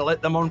monster and I lit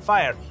them on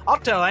fire. I'll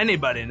tell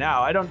anybody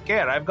now. I don't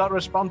care. I've got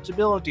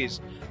responsibilities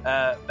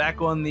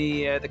back on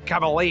the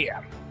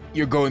Cavalier.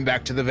 You're going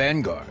back to the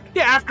Vanguard?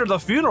 Yeah, after the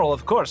funeral,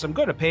 of course. I'm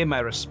going to pay my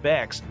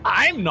respects.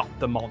 I'm not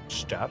the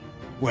monster.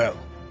 Well,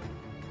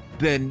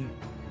 then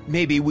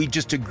maybe we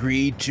just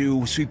agree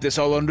to sweep this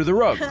all under the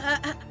rug.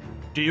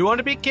 Do you want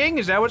to be king?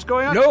 Is that what's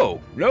going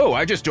on? No,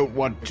 I just don't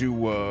want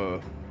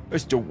to, I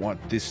just don't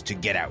want this to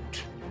get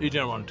out. You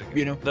don't want to,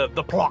 you know?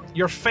 The plot,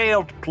 your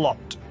failed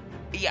plot.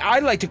 Yeah, I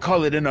like to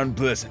call it an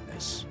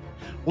unpleasantness.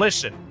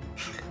 Listen,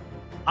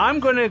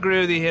 I'm going to agree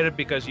with you here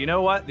because you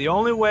know what? The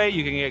only way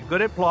you can get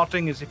good at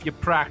plotting is if you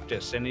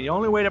practice, and the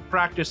only way to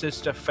practice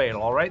is to fail,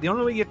 all right? The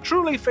only way you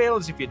truly fail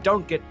is if you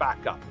don't get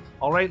back up,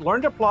 all right?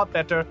 Learn to plot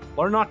better,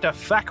 learn not to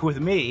fuck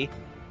with me,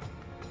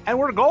 and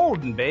we're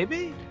golden,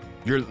 baby.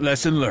 Your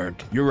lesson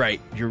learned. You're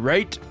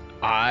right.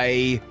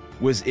 I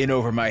was in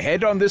over my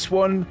head on this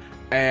one,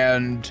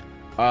 and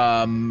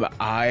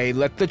I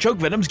let the choke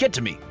venoms get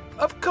to me.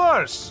 Of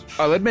course.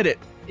 I'll admit it.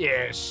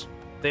 Yes.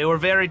 They were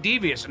very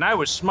devious, and I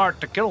was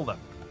smart to kill them.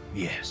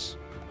 Yes.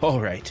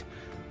 All right.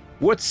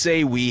 What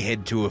say we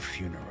head to a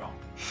funeral?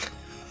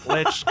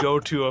 Let's go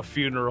to a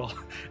funeral.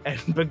 And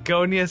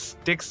Begonia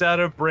sticks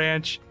out a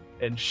branch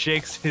and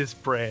shakes his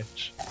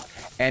branch.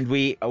 And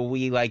we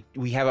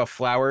have a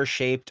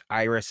flower-shaped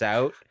iris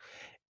out,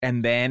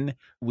 and then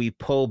we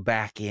pull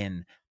back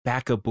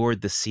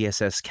aboard the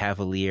CSS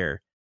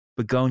Cavalier.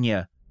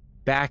 Begonia,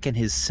 back in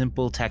his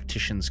simple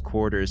tactician's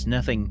quarters,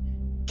 nothing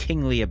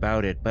kingly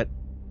about it, but,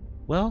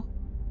 well,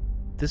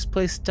 this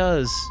place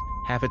does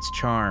have its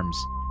charms.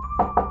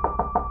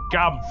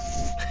 Come.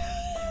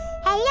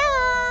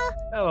 Hello?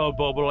 Hello,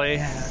 Bobble.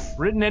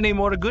 Written any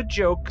more good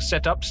joke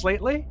setups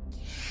lately?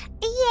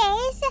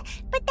 Yes,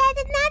 but that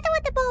is not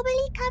what the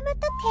Bobble come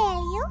to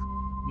tell you.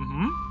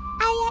 Mm-hmm.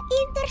 I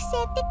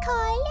intercept a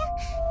call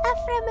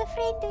from a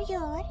friend of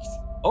yours.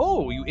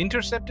 Oh, you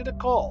intercepted a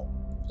call.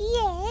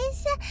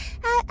 Yes,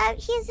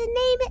 his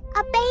name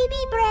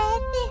Baby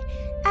Breath,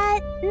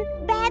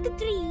 Bad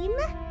Dream.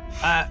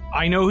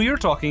 I know who you're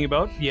talking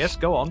about. Yes,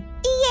 go on.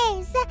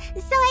 Yes,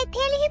 so I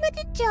tell him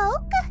the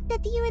joke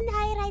that you and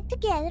I write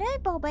together,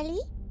 Bobble.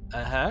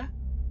 Uh-huh.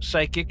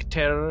 Psychic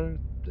terror,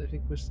 I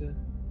think was the...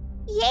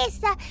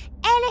 Yes,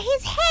 and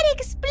his head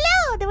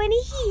explode when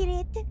he hear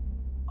it.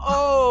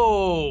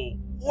 Oh,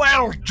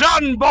 well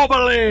done,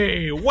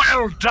 Bobbly!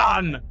 Well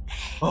done!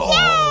 Oh.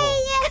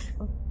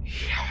 Yay!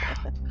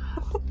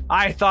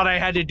 I thought I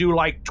had to do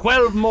like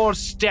 12 more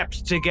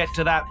steps to get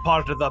to that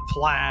part of the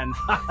plan.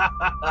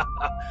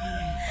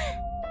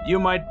 You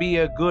might be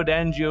a good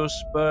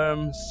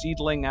angiosperm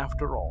seedling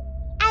after all.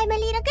 I'm a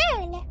little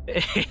girl.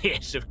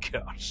 Yes, of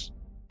course.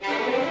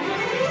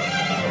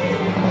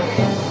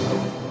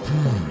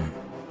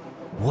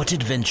 What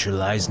adventure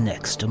lies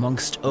next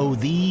amongst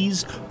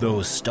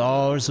those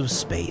stars of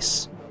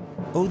space?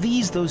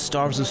 Those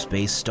stars of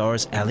space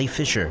stars Allie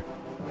Fisher,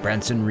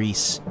 Branson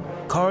Reese,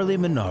 Carly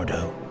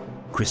Minardo,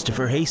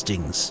 Christopher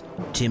Hastings,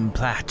 Tim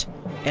Platt,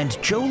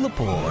 and Joe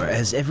Lepore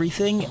as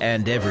everything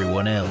and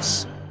everyone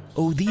else.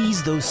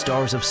 Those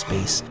stars of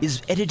space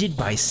is edited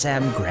by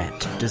Sam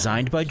Grant,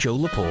 designed by Joe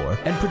Lepore,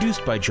 and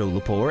produced by Joe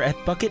Lepore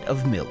at Bucket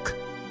of Milk,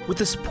 with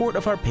the support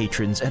of our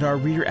patrons and our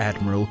Rear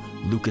Admiral,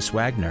 Lucas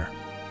Wagner.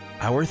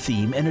 Our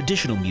theme and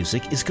additional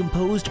music is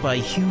composed by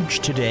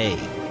Huge Today.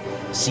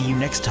 See you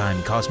next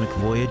time, Cosmic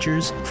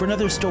Voyagers, for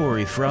another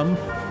story from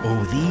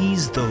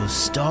those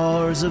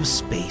stars of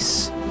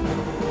space.